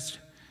suggest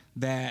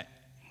that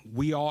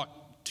we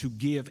ought to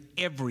give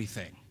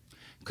everything,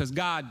 because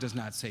God does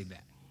not say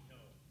that.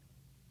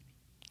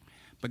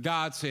 But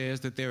God says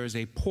that there is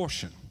a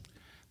portion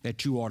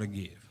that you ought to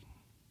give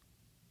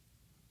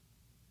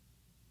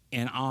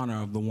in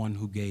honor of the one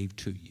who gave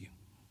to you.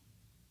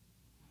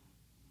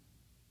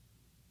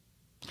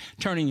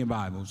 Turning your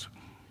Bibles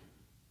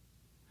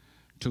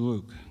to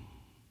Luke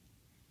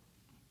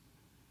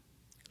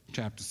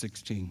chapter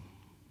 16.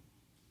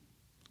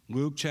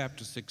 Luke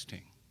chapter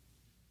 16,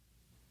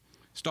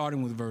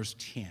 starting with verse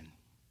 10.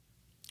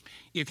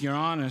 If you're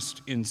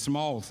honest in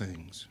small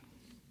things,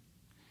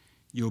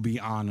 you'll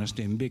be honest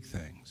in big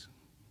things.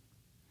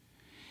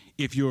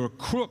 If you're a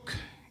crook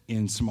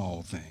in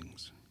small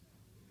things,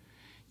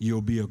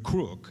 you'll be a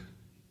crook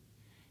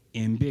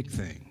in big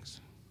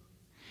things.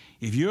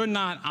 If you're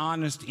not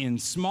honest in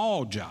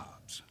small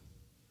jobs,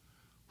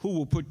 who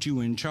will put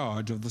you in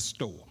charge of the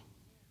store?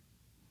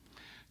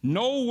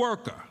 No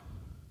worker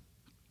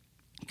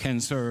can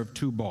serve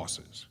 2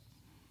 bosses.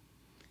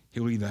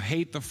 He'll either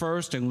hate the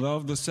first and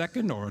love the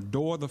second, or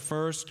adore the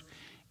first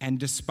and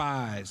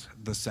despise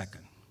the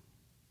second.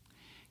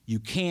 You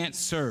can't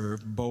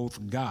serve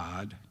both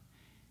God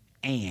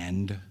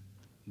and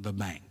the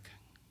bank.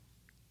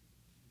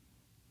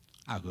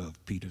 I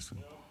love Peterson.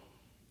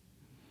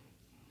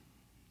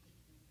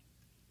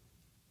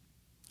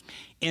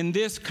 In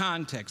this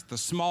context, the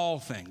small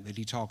thing that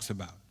he talks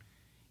about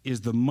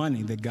is the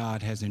money that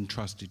God has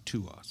entrusted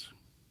to us.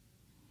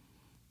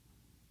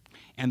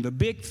 And the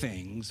big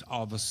things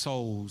are the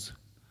souls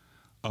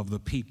of the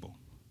people.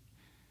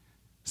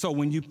 So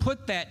when you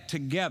put that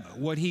together,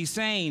 what he's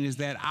saying is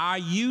that our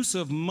use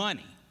of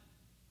money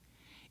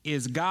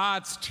is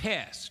God's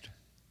test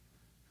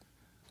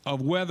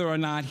of whether or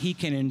not he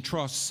can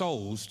entrust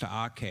souls to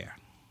our care.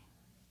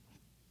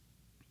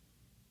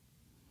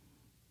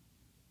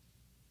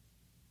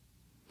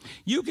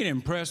 You can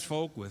impress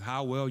folk with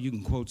how well you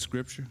can quote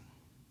scripture,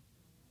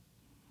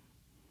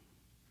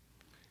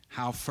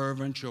 how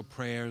fervent your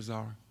prayers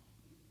are.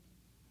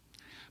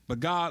 But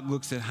God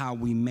looks at how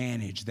we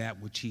manage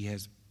that which he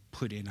has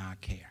put in our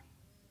care.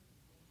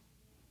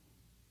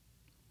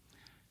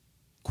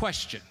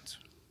 Questions.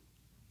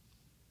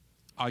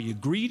 Are you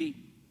greedy?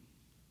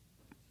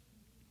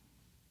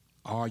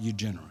 Or are you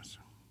generous?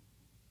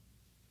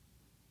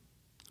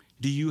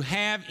 Do you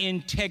have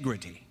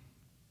integrity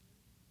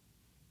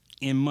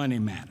in money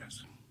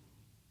matters?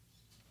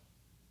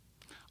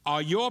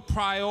 Are your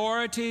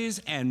priorities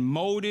and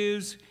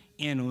motives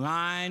in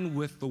line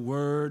with the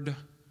Word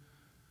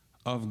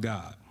of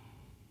God?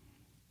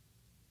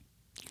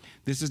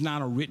 This is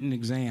not a written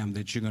exam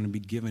that you're going to be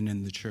given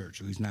in the church,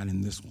 at least not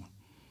in this one.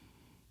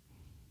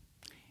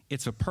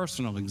 It's a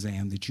personal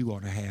exam that you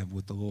ought to have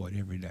with the Lord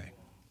every day.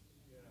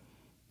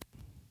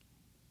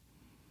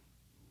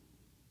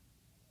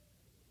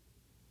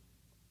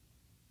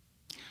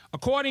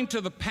 According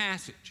to the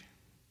passage,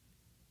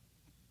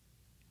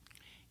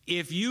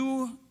 if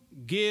you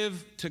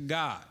give to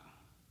God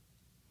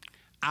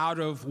out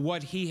of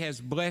what he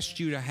has blessed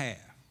you to have,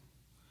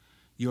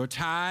 your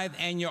tithe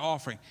and your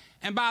offering,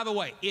 and by the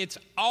way, it's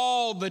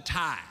all the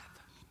tithe.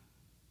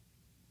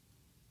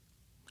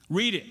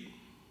 Read it.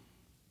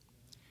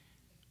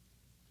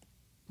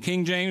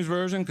 King James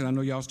Version, because I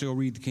know y'all still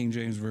read the King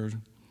James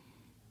Version.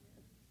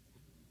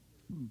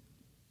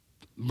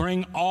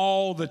 Bring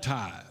all the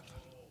tithe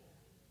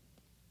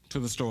to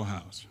the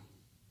storehouse.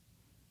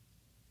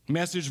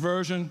 Message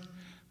Version,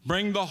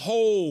 bring the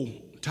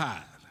whole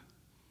tithe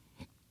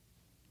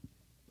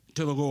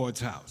to the Lord's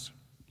house.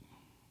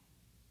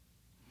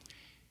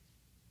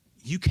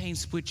 You can't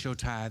split your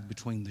tithe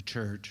between the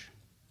church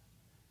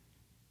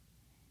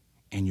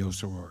and your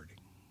sorority.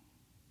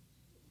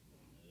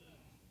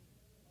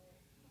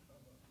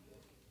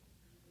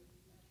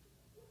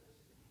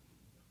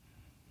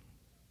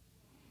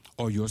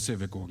 or your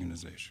civic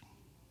organization.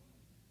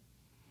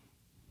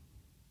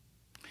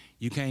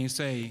 You can't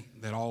say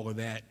that all of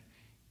that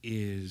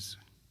is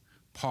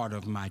part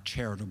of my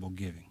charitable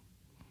giving.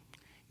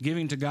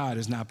 Giving to God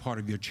is not part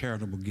of your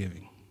charitable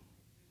giving.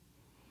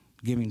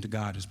 Giving to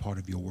God is part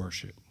of your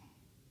worship.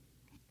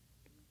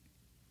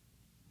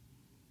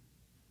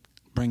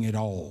 Bring it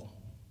all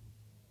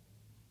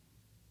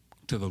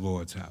to the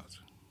Lord's house.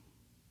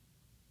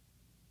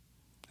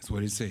 That's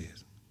what it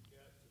says.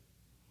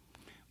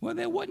 Well,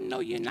 there wasn't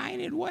no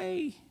united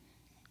way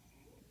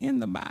in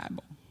the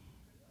Bible.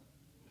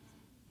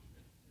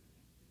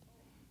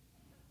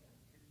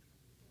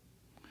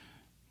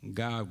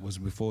 God was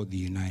before the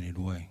united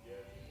way.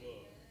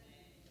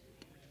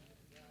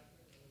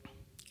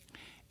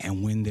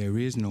 And when there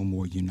is no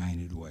more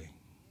united way,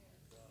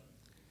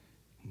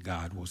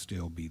 God will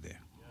still be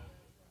there.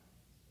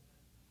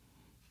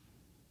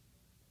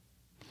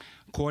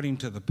 According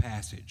to the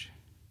passage,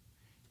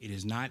 it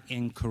is not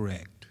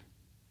incorrect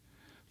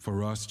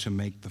for us to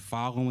make the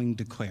following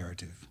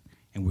declarative,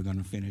 and we're going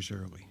to finish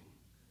early,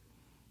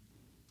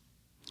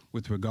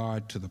 with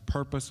regard to the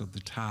purpose of the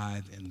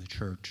tithe in the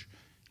church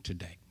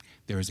today.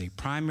 There is a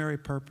primary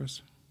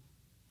purpose,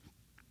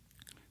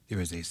 there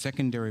is a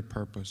secondary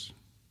purpose,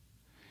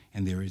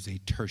 and there is a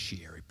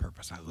tertiary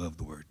purpose. I love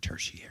the word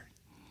tertiary.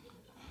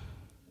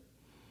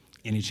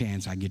 Any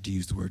chance I get to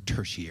use the word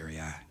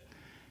tertiary,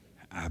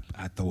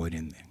 I throw it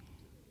in there.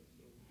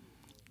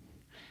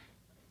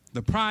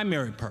 The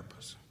primary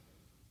purpose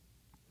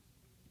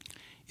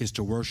is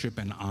to worship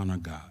and honor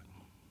God.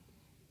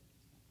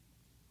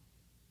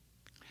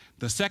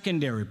 The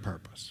secondary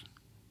purpose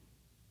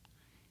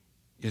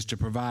is to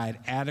provide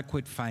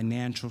adequate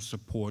financial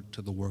support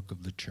to the work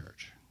of the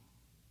church.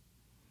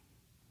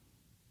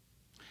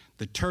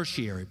 The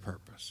tertiary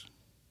purpose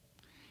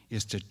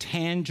is to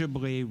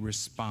tangibly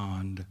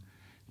respond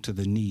to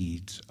the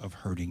needs of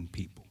hurting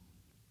people.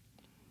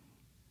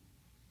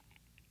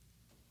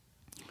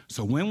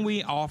 So when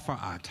we offer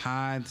our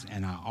tithes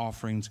and our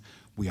offerings,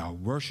 we are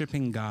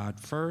worshiping God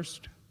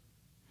first,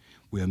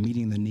 we are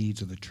meeting the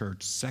needs of the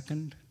church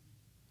second,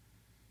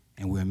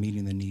 and we are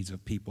meeting the needs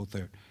of people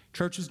third.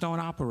 Churches don't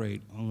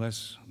operate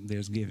unless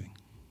there's giving.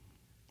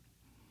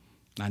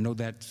 I know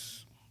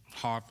that's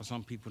hard for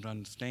some people to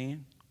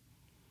understand.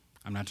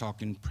 I'm not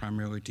talking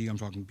primarily to you, I'm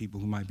talking to people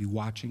who might be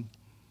watching.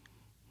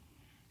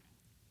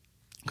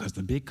 Because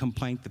the big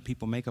complaint that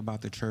people make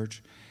about the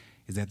church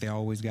is that they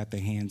always got their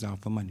hands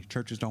out for money.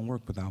 Churches don't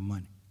work without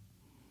money.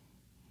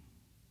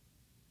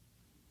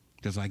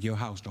 Just like your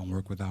house don't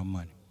work without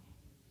money.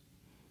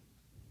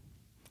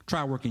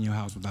 Try working your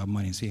house without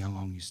money and see how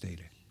long you stay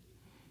there.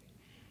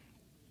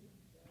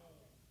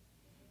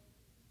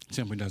 It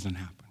simply doesn't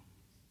happen.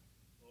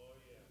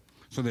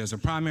 So there's a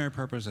primary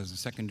purpose, there's a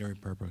secondary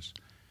purpose,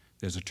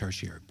 there's a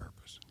tertiary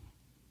purpose.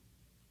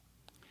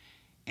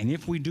 And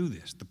if we do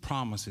this, the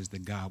promise is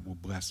that God will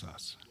bless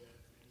us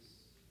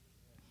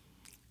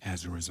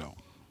as a result.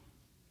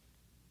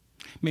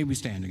 May we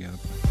stand together,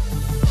 please.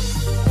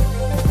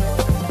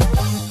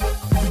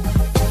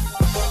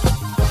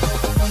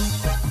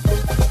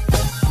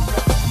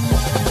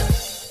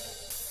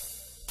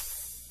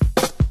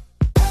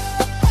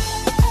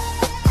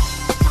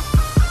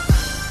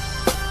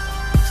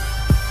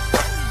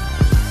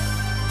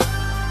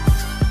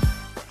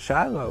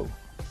 Shiloh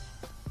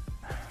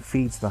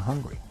feeds the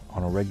hungry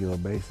on a regular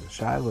basis.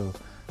 Shiloh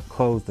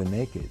clothes the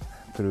naked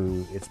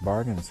through its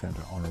bargain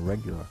center on a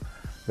regular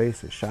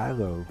basis.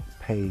 Shiloh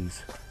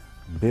pays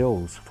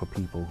bills for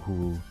people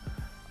who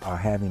are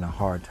having a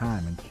hard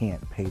time and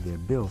can't pay their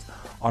bills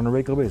on a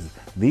regular basis.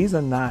 These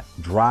are not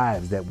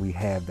drives that we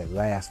have that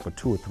last for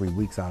 2 or 3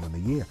 weeks out of the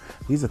year.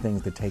 These are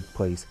things that take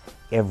place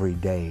every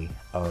day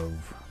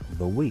of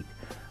the week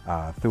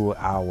through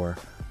our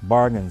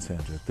bargain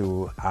center,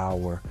 through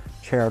our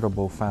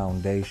charitable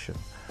foundation,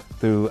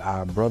 through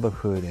our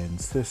brotherhood and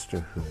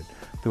sisterhood,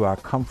 through our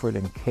comfort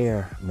and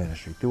care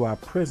ministry, through our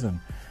prison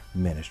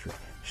ministry.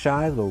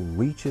 Shiloh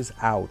reaches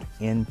out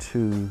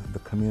into the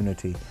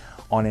community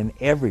on an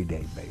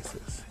everyday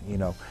basis. You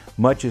know,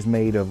 much is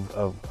made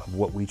of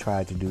what we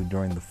tried to do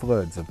during the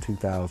floods of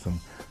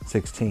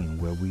 2016,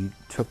 where we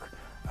took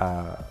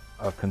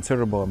a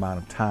considerable amount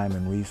of time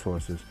and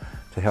resources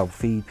to help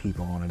feed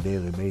people on a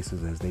daily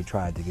basis as they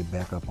tried to get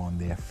back up on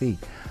their feet.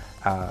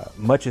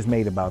 Much is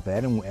made about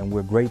that, and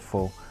we're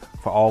grateful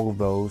for all of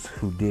those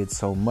who did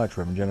so much.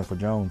 Reverend Jennifer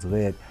Jones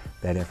led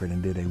that effort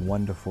and did a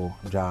wonderful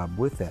job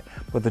with that.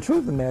 But the truth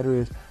of the matter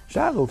is,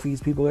 Shiloh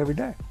feeds people every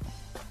day.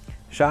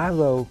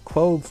 Shiloh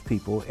clothes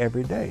people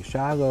every day.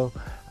 Shiloh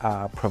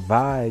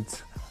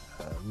provides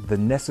the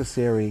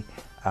necessary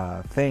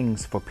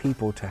things for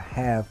people to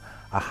have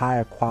a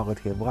higher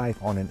quality of life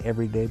on an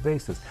everyday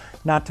basis.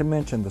 Not to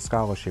mention the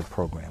scholarship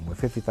program,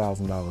 with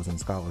 $50,000 in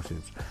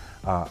scholarships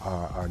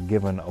are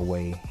given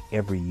away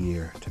every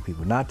year to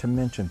people. Not to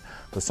mention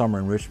the summer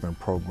enrichment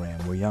program,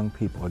 where young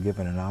people are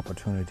given an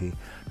opportunity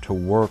to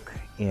work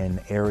in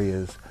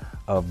areas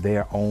of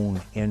their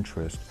own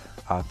interest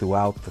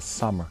throughout the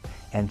summer.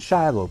 And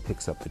Shiloh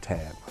picks up the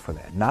tab for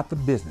that, not the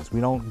business. We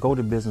don't go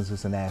to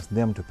businesses and ask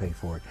them to pay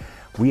for it.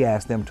 We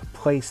ask them to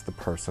place the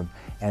person,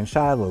 and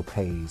Shiloh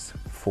pays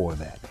for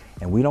that.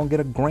 And we don't get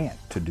a grant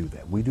to do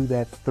that. We do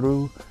that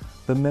through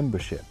the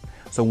membership.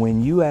 So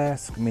when you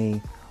ask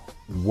me,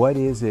 what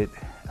is it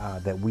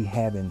that we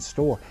have in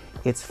store?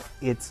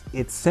 It's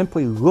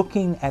simply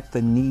looking at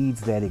the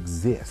needs that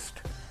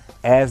exist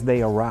as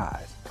they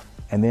arise,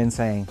 and then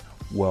saying,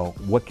 well,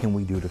 what can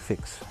we do to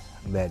fix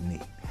that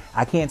need?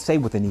 I can't say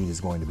what the need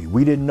is going to be.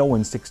 We didn't know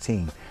in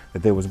 16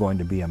 that there was going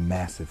to be a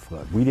massive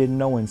flood. We didn't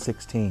know in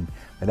 16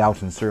 that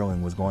Alton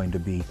Sterling was going to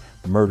be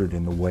murdered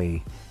in the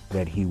way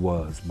that he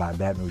was by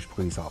Baton Rouge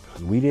police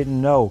officers. We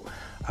didn't know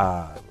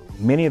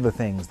many of the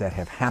things that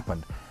have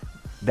happened,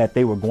 that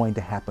they were going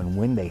to happen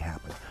when they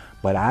happened.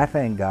 But I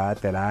thank God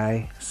that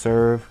I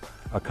serve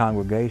a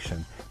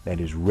congregation that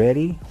is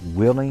ready,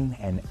 willing,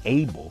 and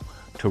able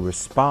to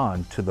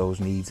respond to those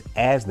needs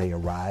as they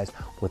arise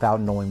without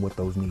knowing what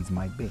those needs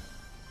might be.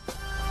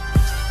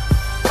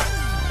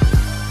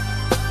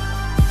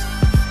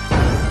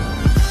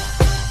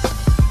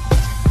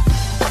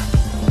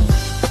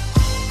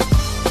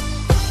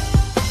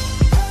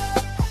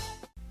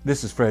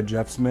 This is Fred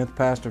Jeff Smith,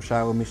 pastor of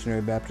Shiloh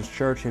Missionary Baptist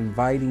Church,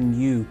 inviting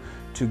you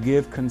to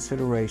give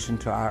consideration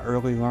to our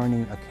Early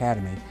Learning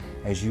Academy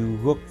as you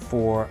look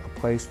for a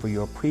place for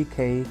your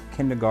pre-K,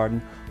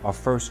 kindergarten, or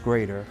first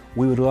grader.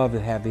 We would love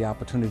to have the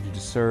opportunity to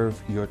serve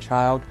your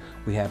child.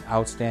 We have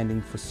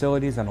outstanding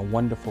facilities and a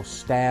wonderful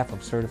staff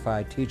of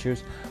certified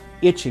teachers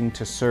itching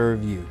to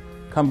serve you.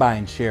 Come by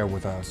and share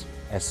with us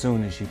as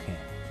soon as you can.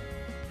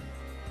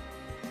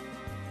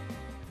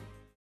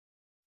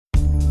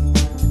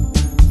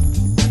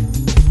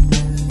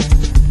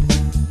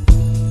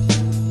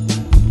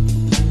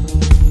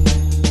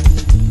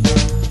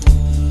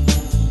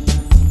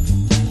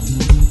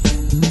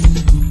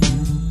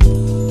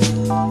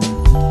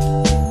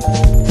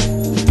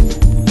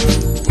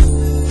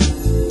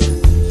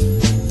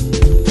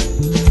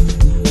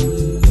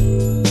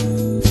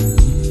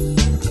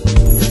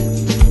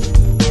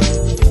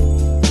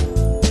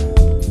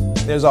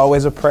 There's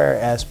always a prayer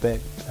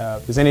aspect,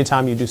 because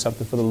anytime you do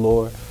something for the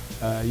Lord,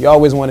 you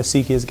always want to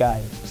seek His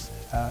guidance.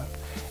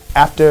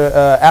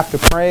 After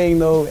praying,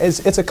 though,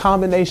 it's a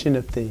combination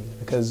of things,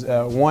 because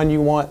one,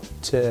 you want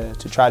to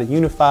try to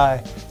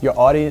unify your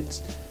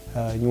audience.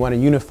 You want to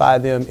unify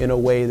them in a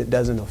way that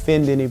doesn't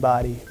offend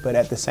anybody, but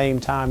at the same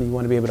time, you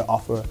want to be able to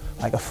offer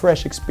like a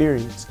fresh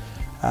experience.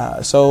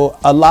 So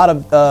a lot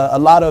of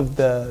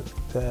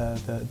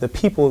the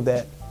people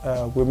that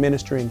we're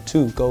ministering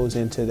to goes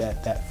into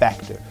that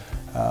factor.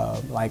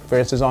 Like for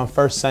instance, on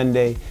first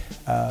Sunday,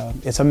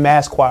 it's a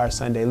mass choir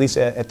Sunday, at least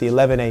at the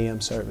 11 a.m.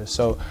 service.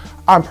 So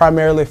I'm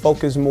primarily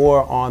focused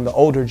more on the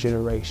older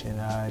generation.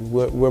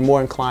 We're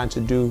more inclined to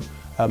do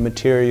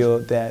material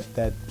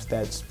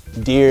that's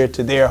dear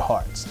to their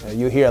hearts.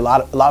 You hear a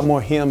lot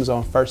more hymns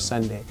on first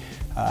Sunday,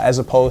 as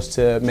opposed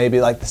to maybe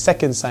like the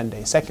second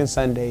Sunday. Second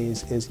Sunday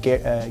is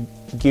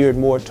geared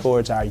more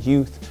towards our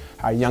youth,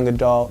 our young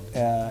adult,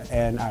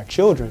 and our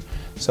children.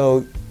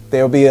 So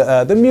there'll be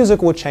the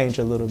music will change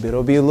a little bit.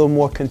 It'll be a little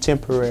more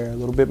contemporary, a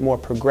little bit more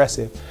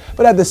progressive.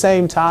 But at the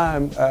same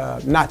time,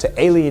 not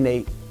to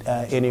alienate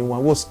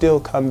anyone, we'll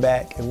still come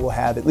back and we'll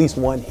have at least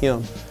one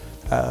hymn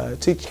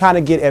to kind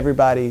of get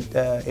everybody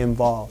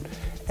involved.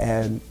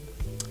 And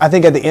I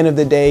think at the end of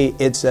the day,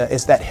 it's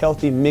that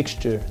healthy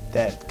mixture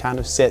that kind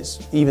of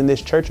sets even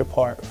this church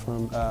apart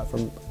from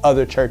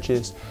other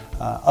churches,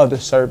 other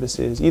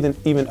services,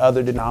 even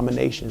other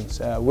denominations.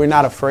 We're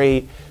not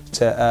afraid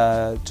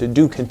to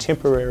do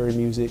contemporary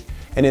music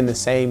and in the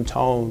same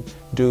tone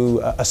do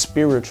a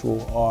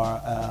spiritual or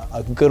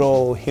a good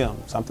old hymn,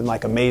 something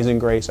like Amazing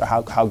Grace or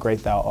How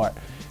Great Thou Art.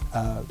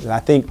 And I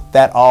think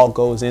that all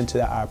goes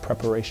into our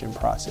preparation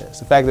process.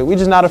 The fact that we're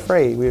just not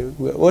afraid,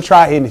 we'll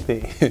try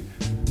anything.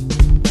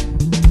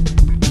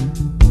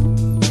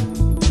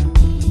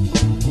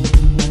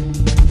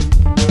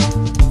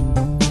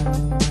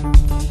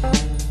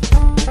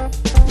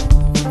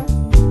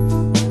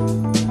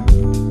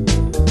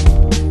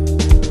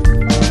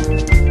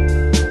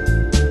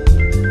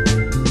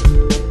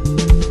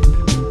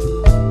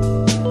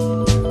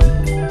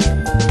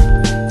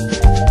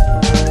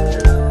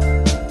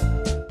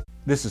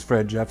 This is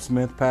Fred Jeff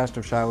Smith,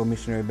 pastor of Shiloh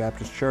Missionary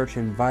Baptist Church,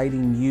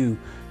 inviting you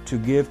to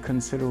give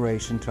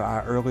consideration to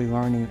our Early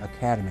Learning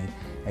Academy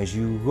as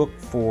you look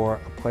for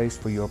a place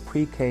for your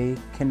pre-K,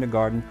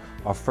 kindergarten,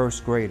 or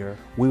first grader.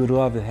 We would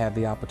love to have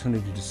the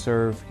opportunity to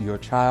serve your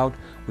child.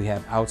 We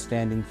have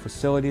outstanding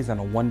facilities and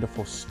a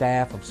wonderful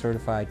staff of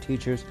certified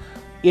teachers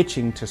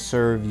itching to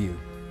serve you.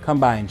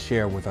 Come by and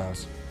share with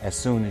us as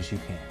soon as you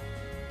can.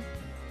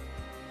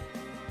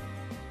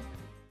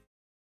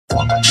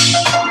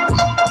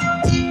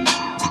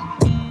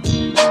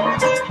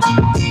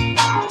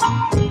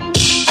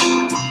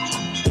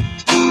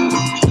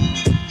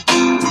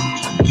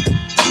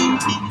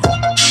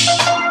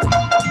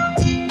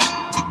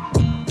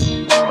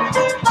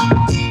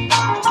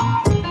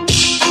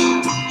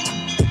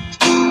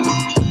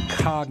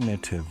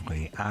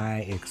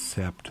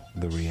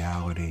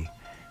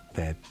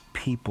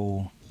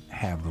 people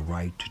have the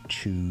right to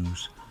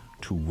choose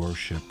to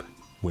worship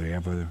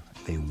wherever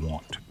they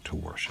want to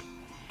worship.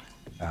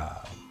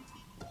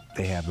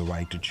 They have the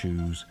right to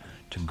choose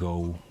to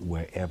go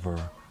wherever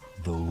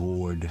the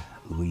Lord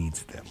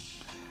leads them.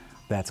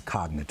 That's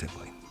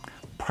cognitively.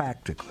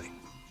 Practically,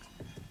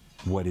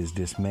 what is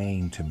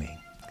dismaying to me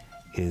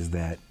is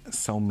that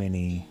so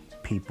many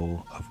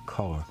people of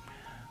color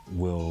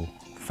will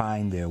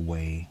find their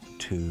way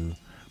to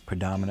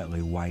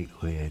predominantly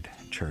white-led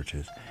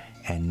churches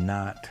and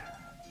not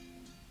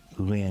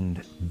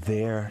lend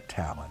their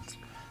talents,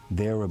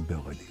 their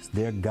abilities,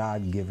 their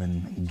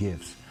God-given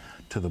gifts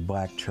to the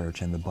black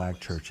church and the black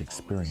church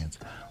experience,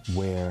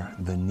 where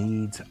the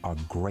needs are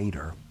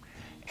greater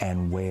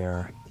and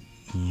where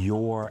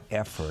your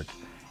effort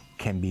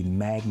can be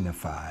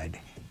magnified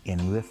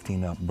in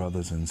lifting up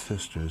brothers and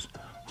sisters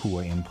who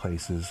are in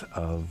places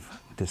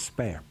of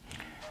despair.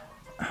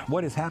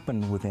 What has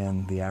happened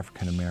within the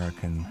African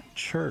American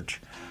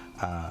church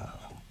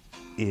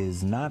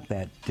is not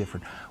that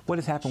different. What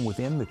has happened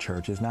within the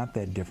church is not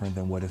that different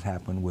than what has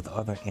happened with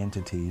other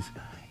entities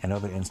and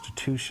other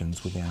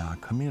institutions within our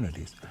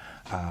communities.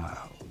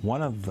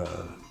 One of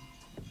the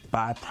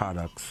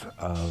byproducts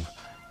of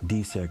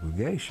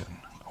desegregation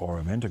or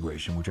of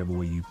integration, whichever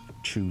way you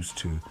choose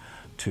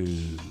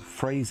to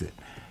phrase it,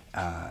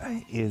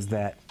 is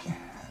that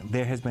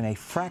there has been a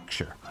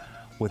fracture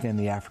within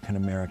the African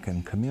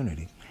American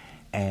community.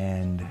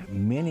 And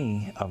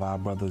many of our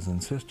brothers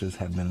and sisters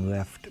have been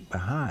left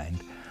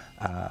behind,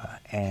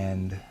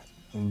 and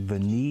the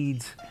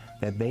needs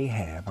that they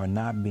have are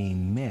not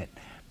being met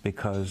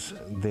because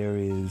there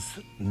is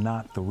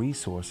not the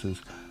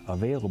resources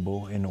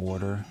available in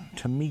order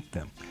to meet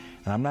them.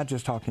 And I'm not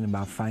just talking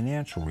about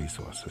financial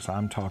resources.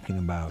 I'm talking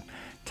about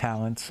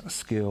talents,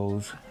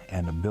 skills,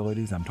 and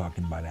abilities. I'm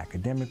talking about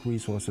academic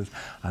resources.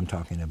 I'm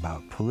talking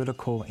about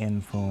political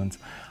influence.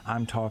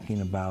 I'm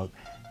talking about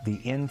the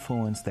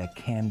influence that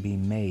can be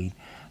made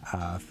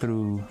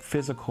through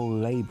physical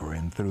labor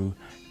and through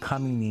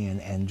coming in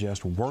and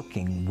just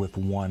working with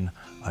one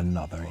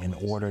another in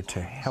order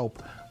to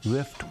help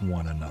lift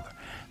one another.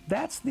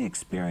 That's the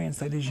experience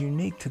that is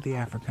unique to the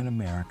African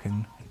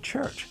American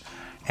church.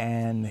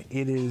 And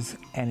it is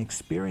an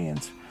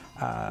experience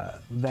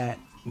that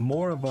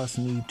more of us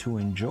need to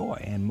enjoy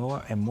and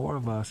more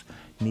of us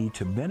need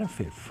to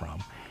benefit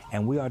from.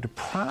 And we are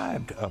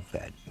deprived of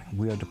that.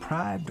 We are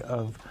deprived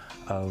of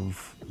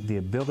the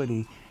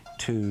ability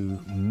to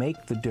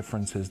make the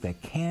differences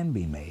that can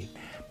be made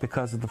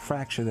because of the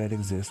fracture that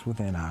exists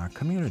within our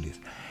communities.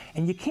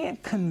 And you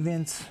can't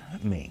convince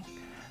me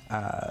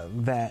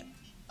that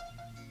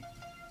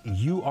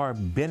you are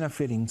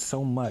benefiting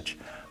so much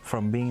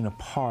from being a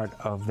part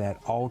of that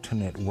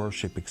alternate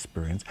worship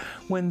experience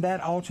when that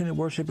alternate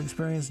worship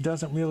experience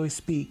doesn't really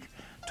speak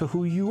to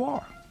who you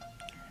are.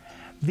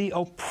 The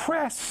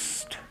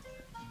oppressed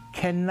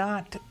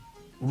cannot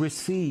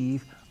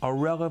receive a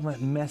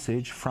relevant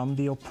message from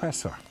the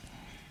oppressor.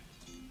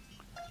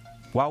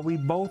 While we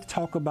both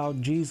talk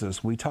about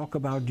Jesus, we talk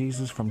about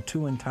Jesus from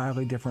two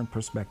entirely different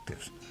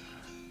perspectives.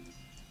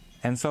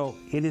 And so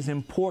it is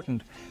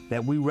important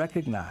that we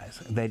recognize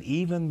that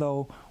even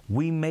though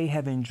we may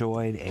have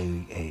enjoyed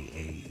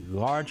a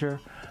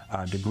larger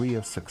degree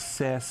of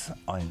success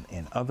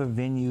in other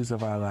venues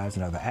of our lives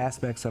and other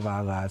aspects of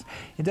our lives,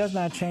 it does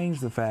not change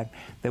the fact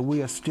that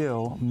we are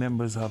still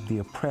members of the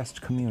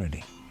oppressed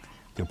community.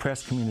 The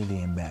oppressed community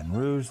in Baton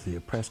Rouge, the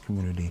oppressed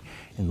community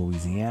in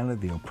Louisiana,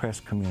 the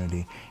oppressed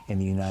community in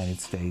the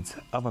United States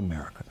of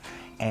America.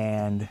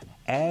 And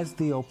as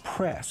the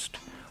oppressed,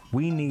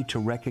 we need to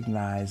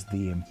recognize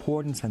the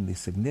importance and the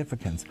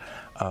significance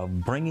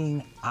of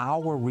bringing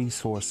our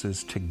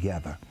resources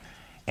together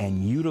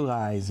and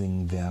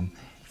utilizing them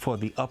for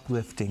the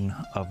uplifting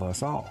of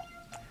us all.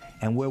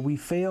 And where we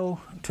fail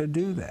to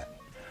do that,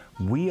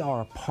 we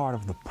are a part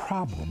of the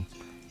problem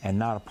and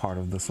not a part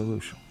of the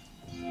solution.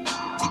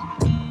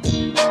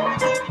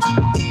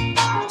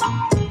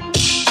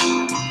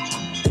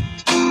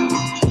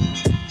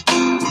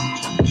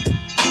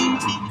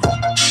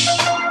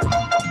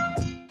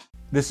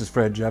 This is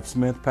Fred Jeff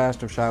Smith,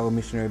 pastor of Shiloh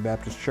Missionary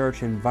Baptist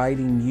Church,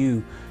 inviting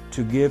you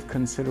to give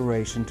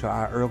consideration to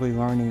our Early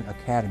Learning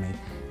Academy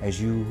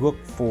as you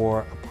look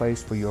for a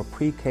place for your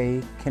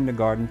pre-K,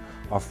 kindergarten,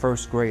 or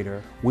first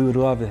grader. We would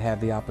love to have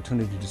the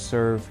opportunity to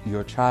serve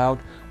your child.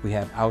 We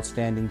have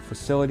outstanding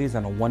facilities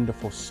and a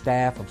wonderful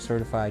staff of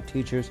certified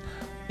teachers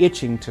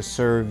itching to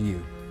serve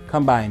you.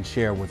 Come by and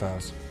share with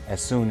us as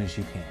soon as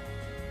you can.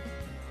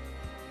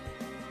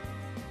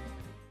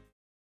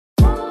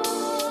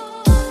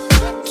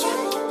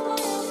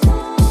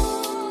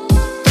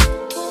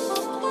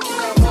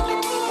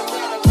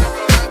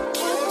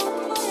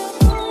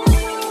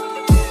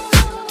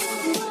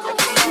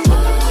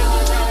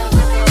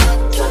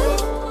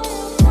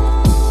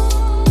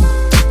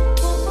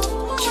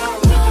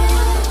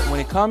 When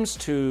it comes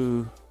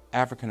to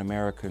African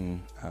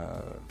American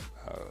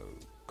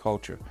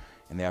culture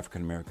in the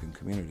African American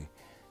community,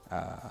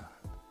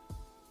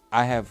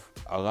 I have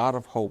a lot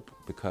of hope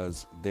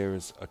because there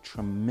is a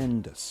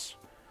tremendous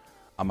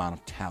amount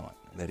of talent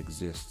that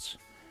exists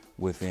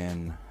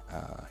within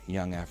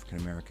young African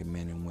American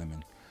men and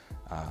women.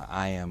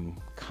 I am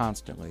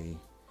constantly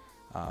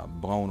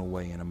blown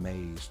away and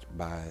amazed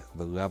by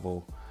the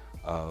level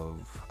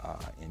of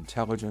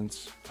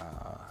intelligence,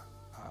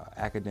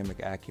 academic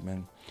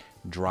acumen,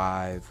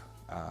 drive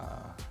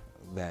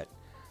that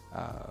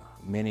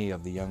many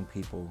of the young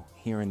people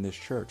here in this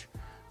church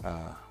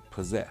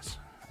possess.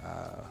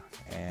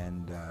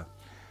 And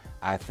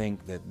I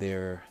think that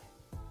there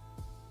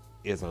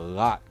is a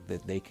lot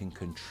that they can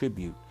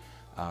contribute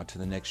to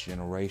the next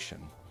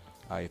generation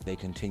if they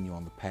continue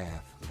on the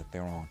path that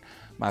they're on.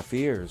 My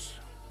fears,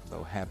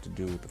 though, have to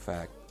do with the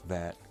fact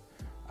that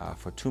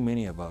for too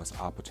many of us,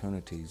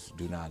 opportunities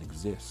do not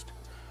exist.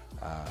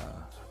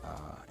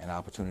 And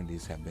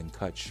opportunities have been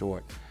cut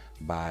short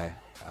by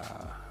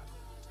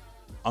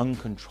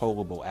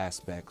uncontrollable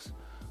aspects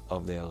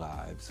of their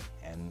lives,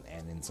 and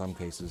in some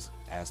cases,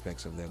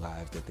 aspects of their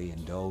lives that they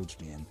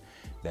indulged in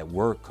that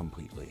were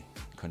completely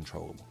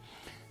controllable.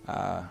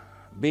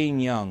 Being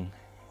young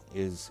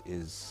is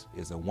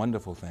a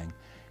wonderful thing.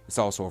 It's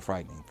also a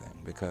frightening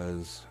thing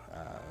because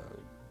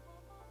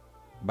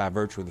by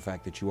virtue of the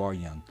fact that you are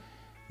young,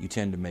 you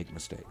tend to make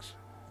mistakes.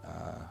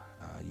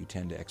 You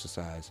tend to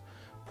exercise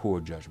poor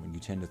judgment.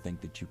 You tend to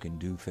think that you can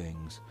do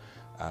things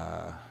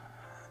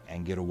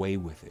and get away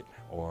with it,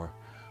 or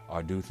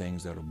do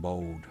things that are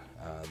bold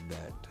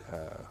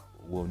that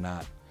will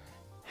not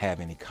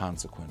have any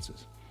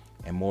consequences.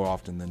 And more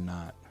often than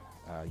not,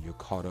 you're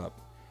caught up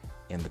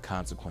in the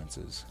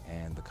consequences,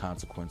 and the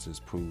consequences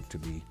prove to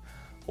be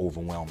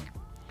overwhelming.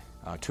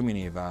 Too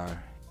many of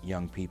our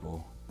young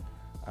people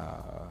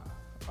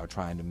are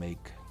trying to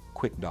make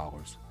quick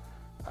dollars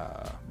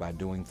by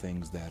doing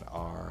things that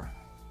are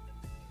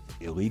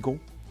illegal,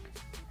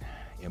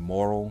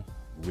 immoral,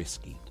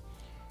 risky.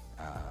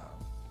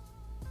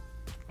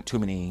 Too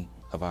many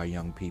of our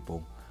young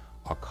people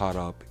are caught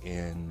up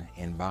in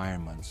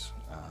environments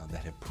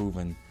that have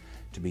proven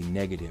to be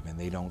negative, and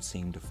they don't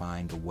seem to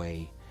find a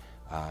way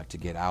to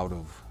get out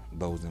of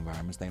those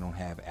environments. They don't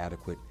have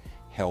adequate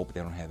help,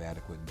 they don't have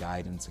adequate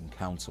guidance and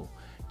counsel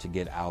to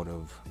get out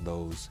of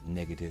those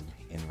negative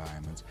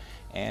environments.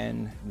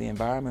 And the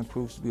environment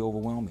proves to be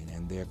overwhelming,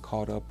 and they're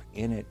caught up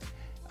in it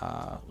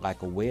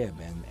like a web,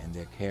 and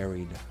they're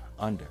carried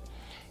under.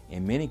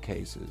 In many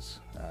cases,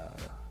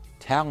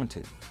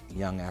 talented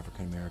young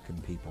African American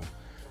people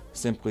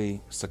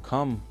simply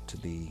succumb to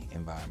the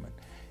environment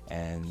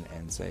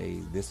and say,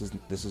 this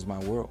is my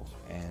world,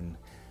 and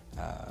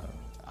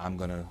I'm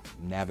going to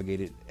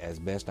navigate it as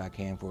best I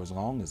can for as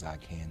long as I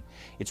can.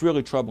 It's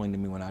really troubling to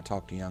me when I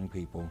talk to young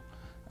people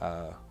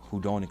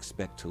who don't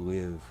expect to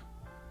live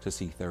to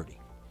see 30,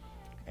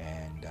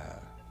 and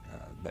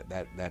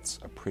that's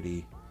a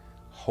pretty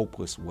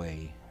hopeless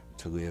way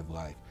to live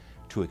life,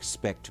 to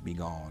expect to be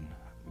gone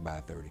by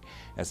 30.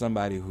 As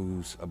somebody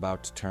who's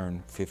about to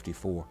turn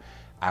 54,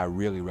 I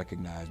really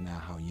recognize now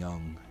how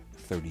young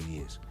 30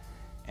 is.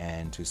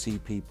 And to see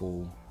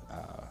people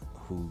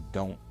who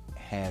don't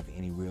have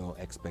any real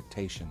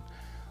expectation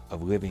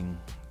of living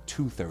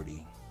to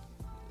 30,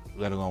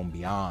 let alone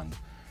beyond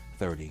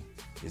 30,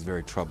 is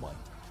very troubling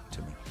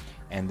to me.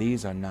 And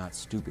these are not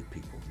stupid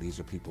people. These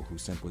are people who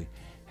simply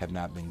have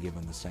not been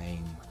given the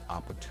same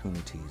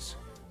opportunities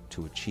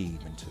to achieve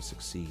and to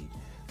succeed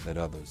that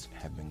others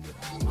have been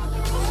given.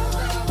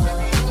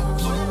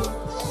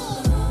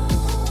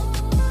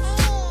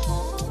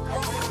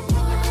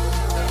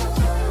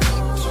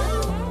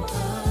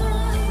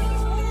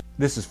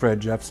 This is Fred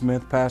Jeff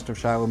Smith, pastor of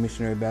Shiloh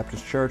Missionary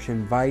Baptist Church,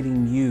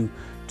 inviting you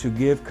to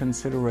give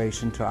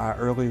consideration to our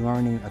Early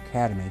Learning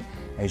Academy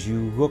as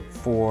you look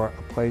for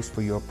a place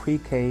for your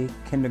pre-K,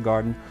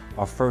 kindergarten,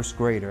 or first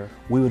grader.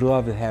 We would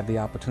love to have the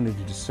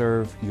opportunity to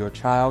serve your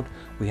child.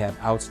 We have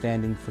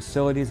outstanding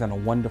facilities and a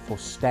wonderful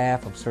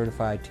staff of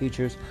certified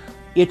teachers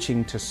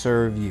itching to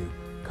serve you.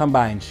 Come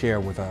by and share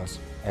with us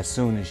as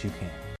soon as you can.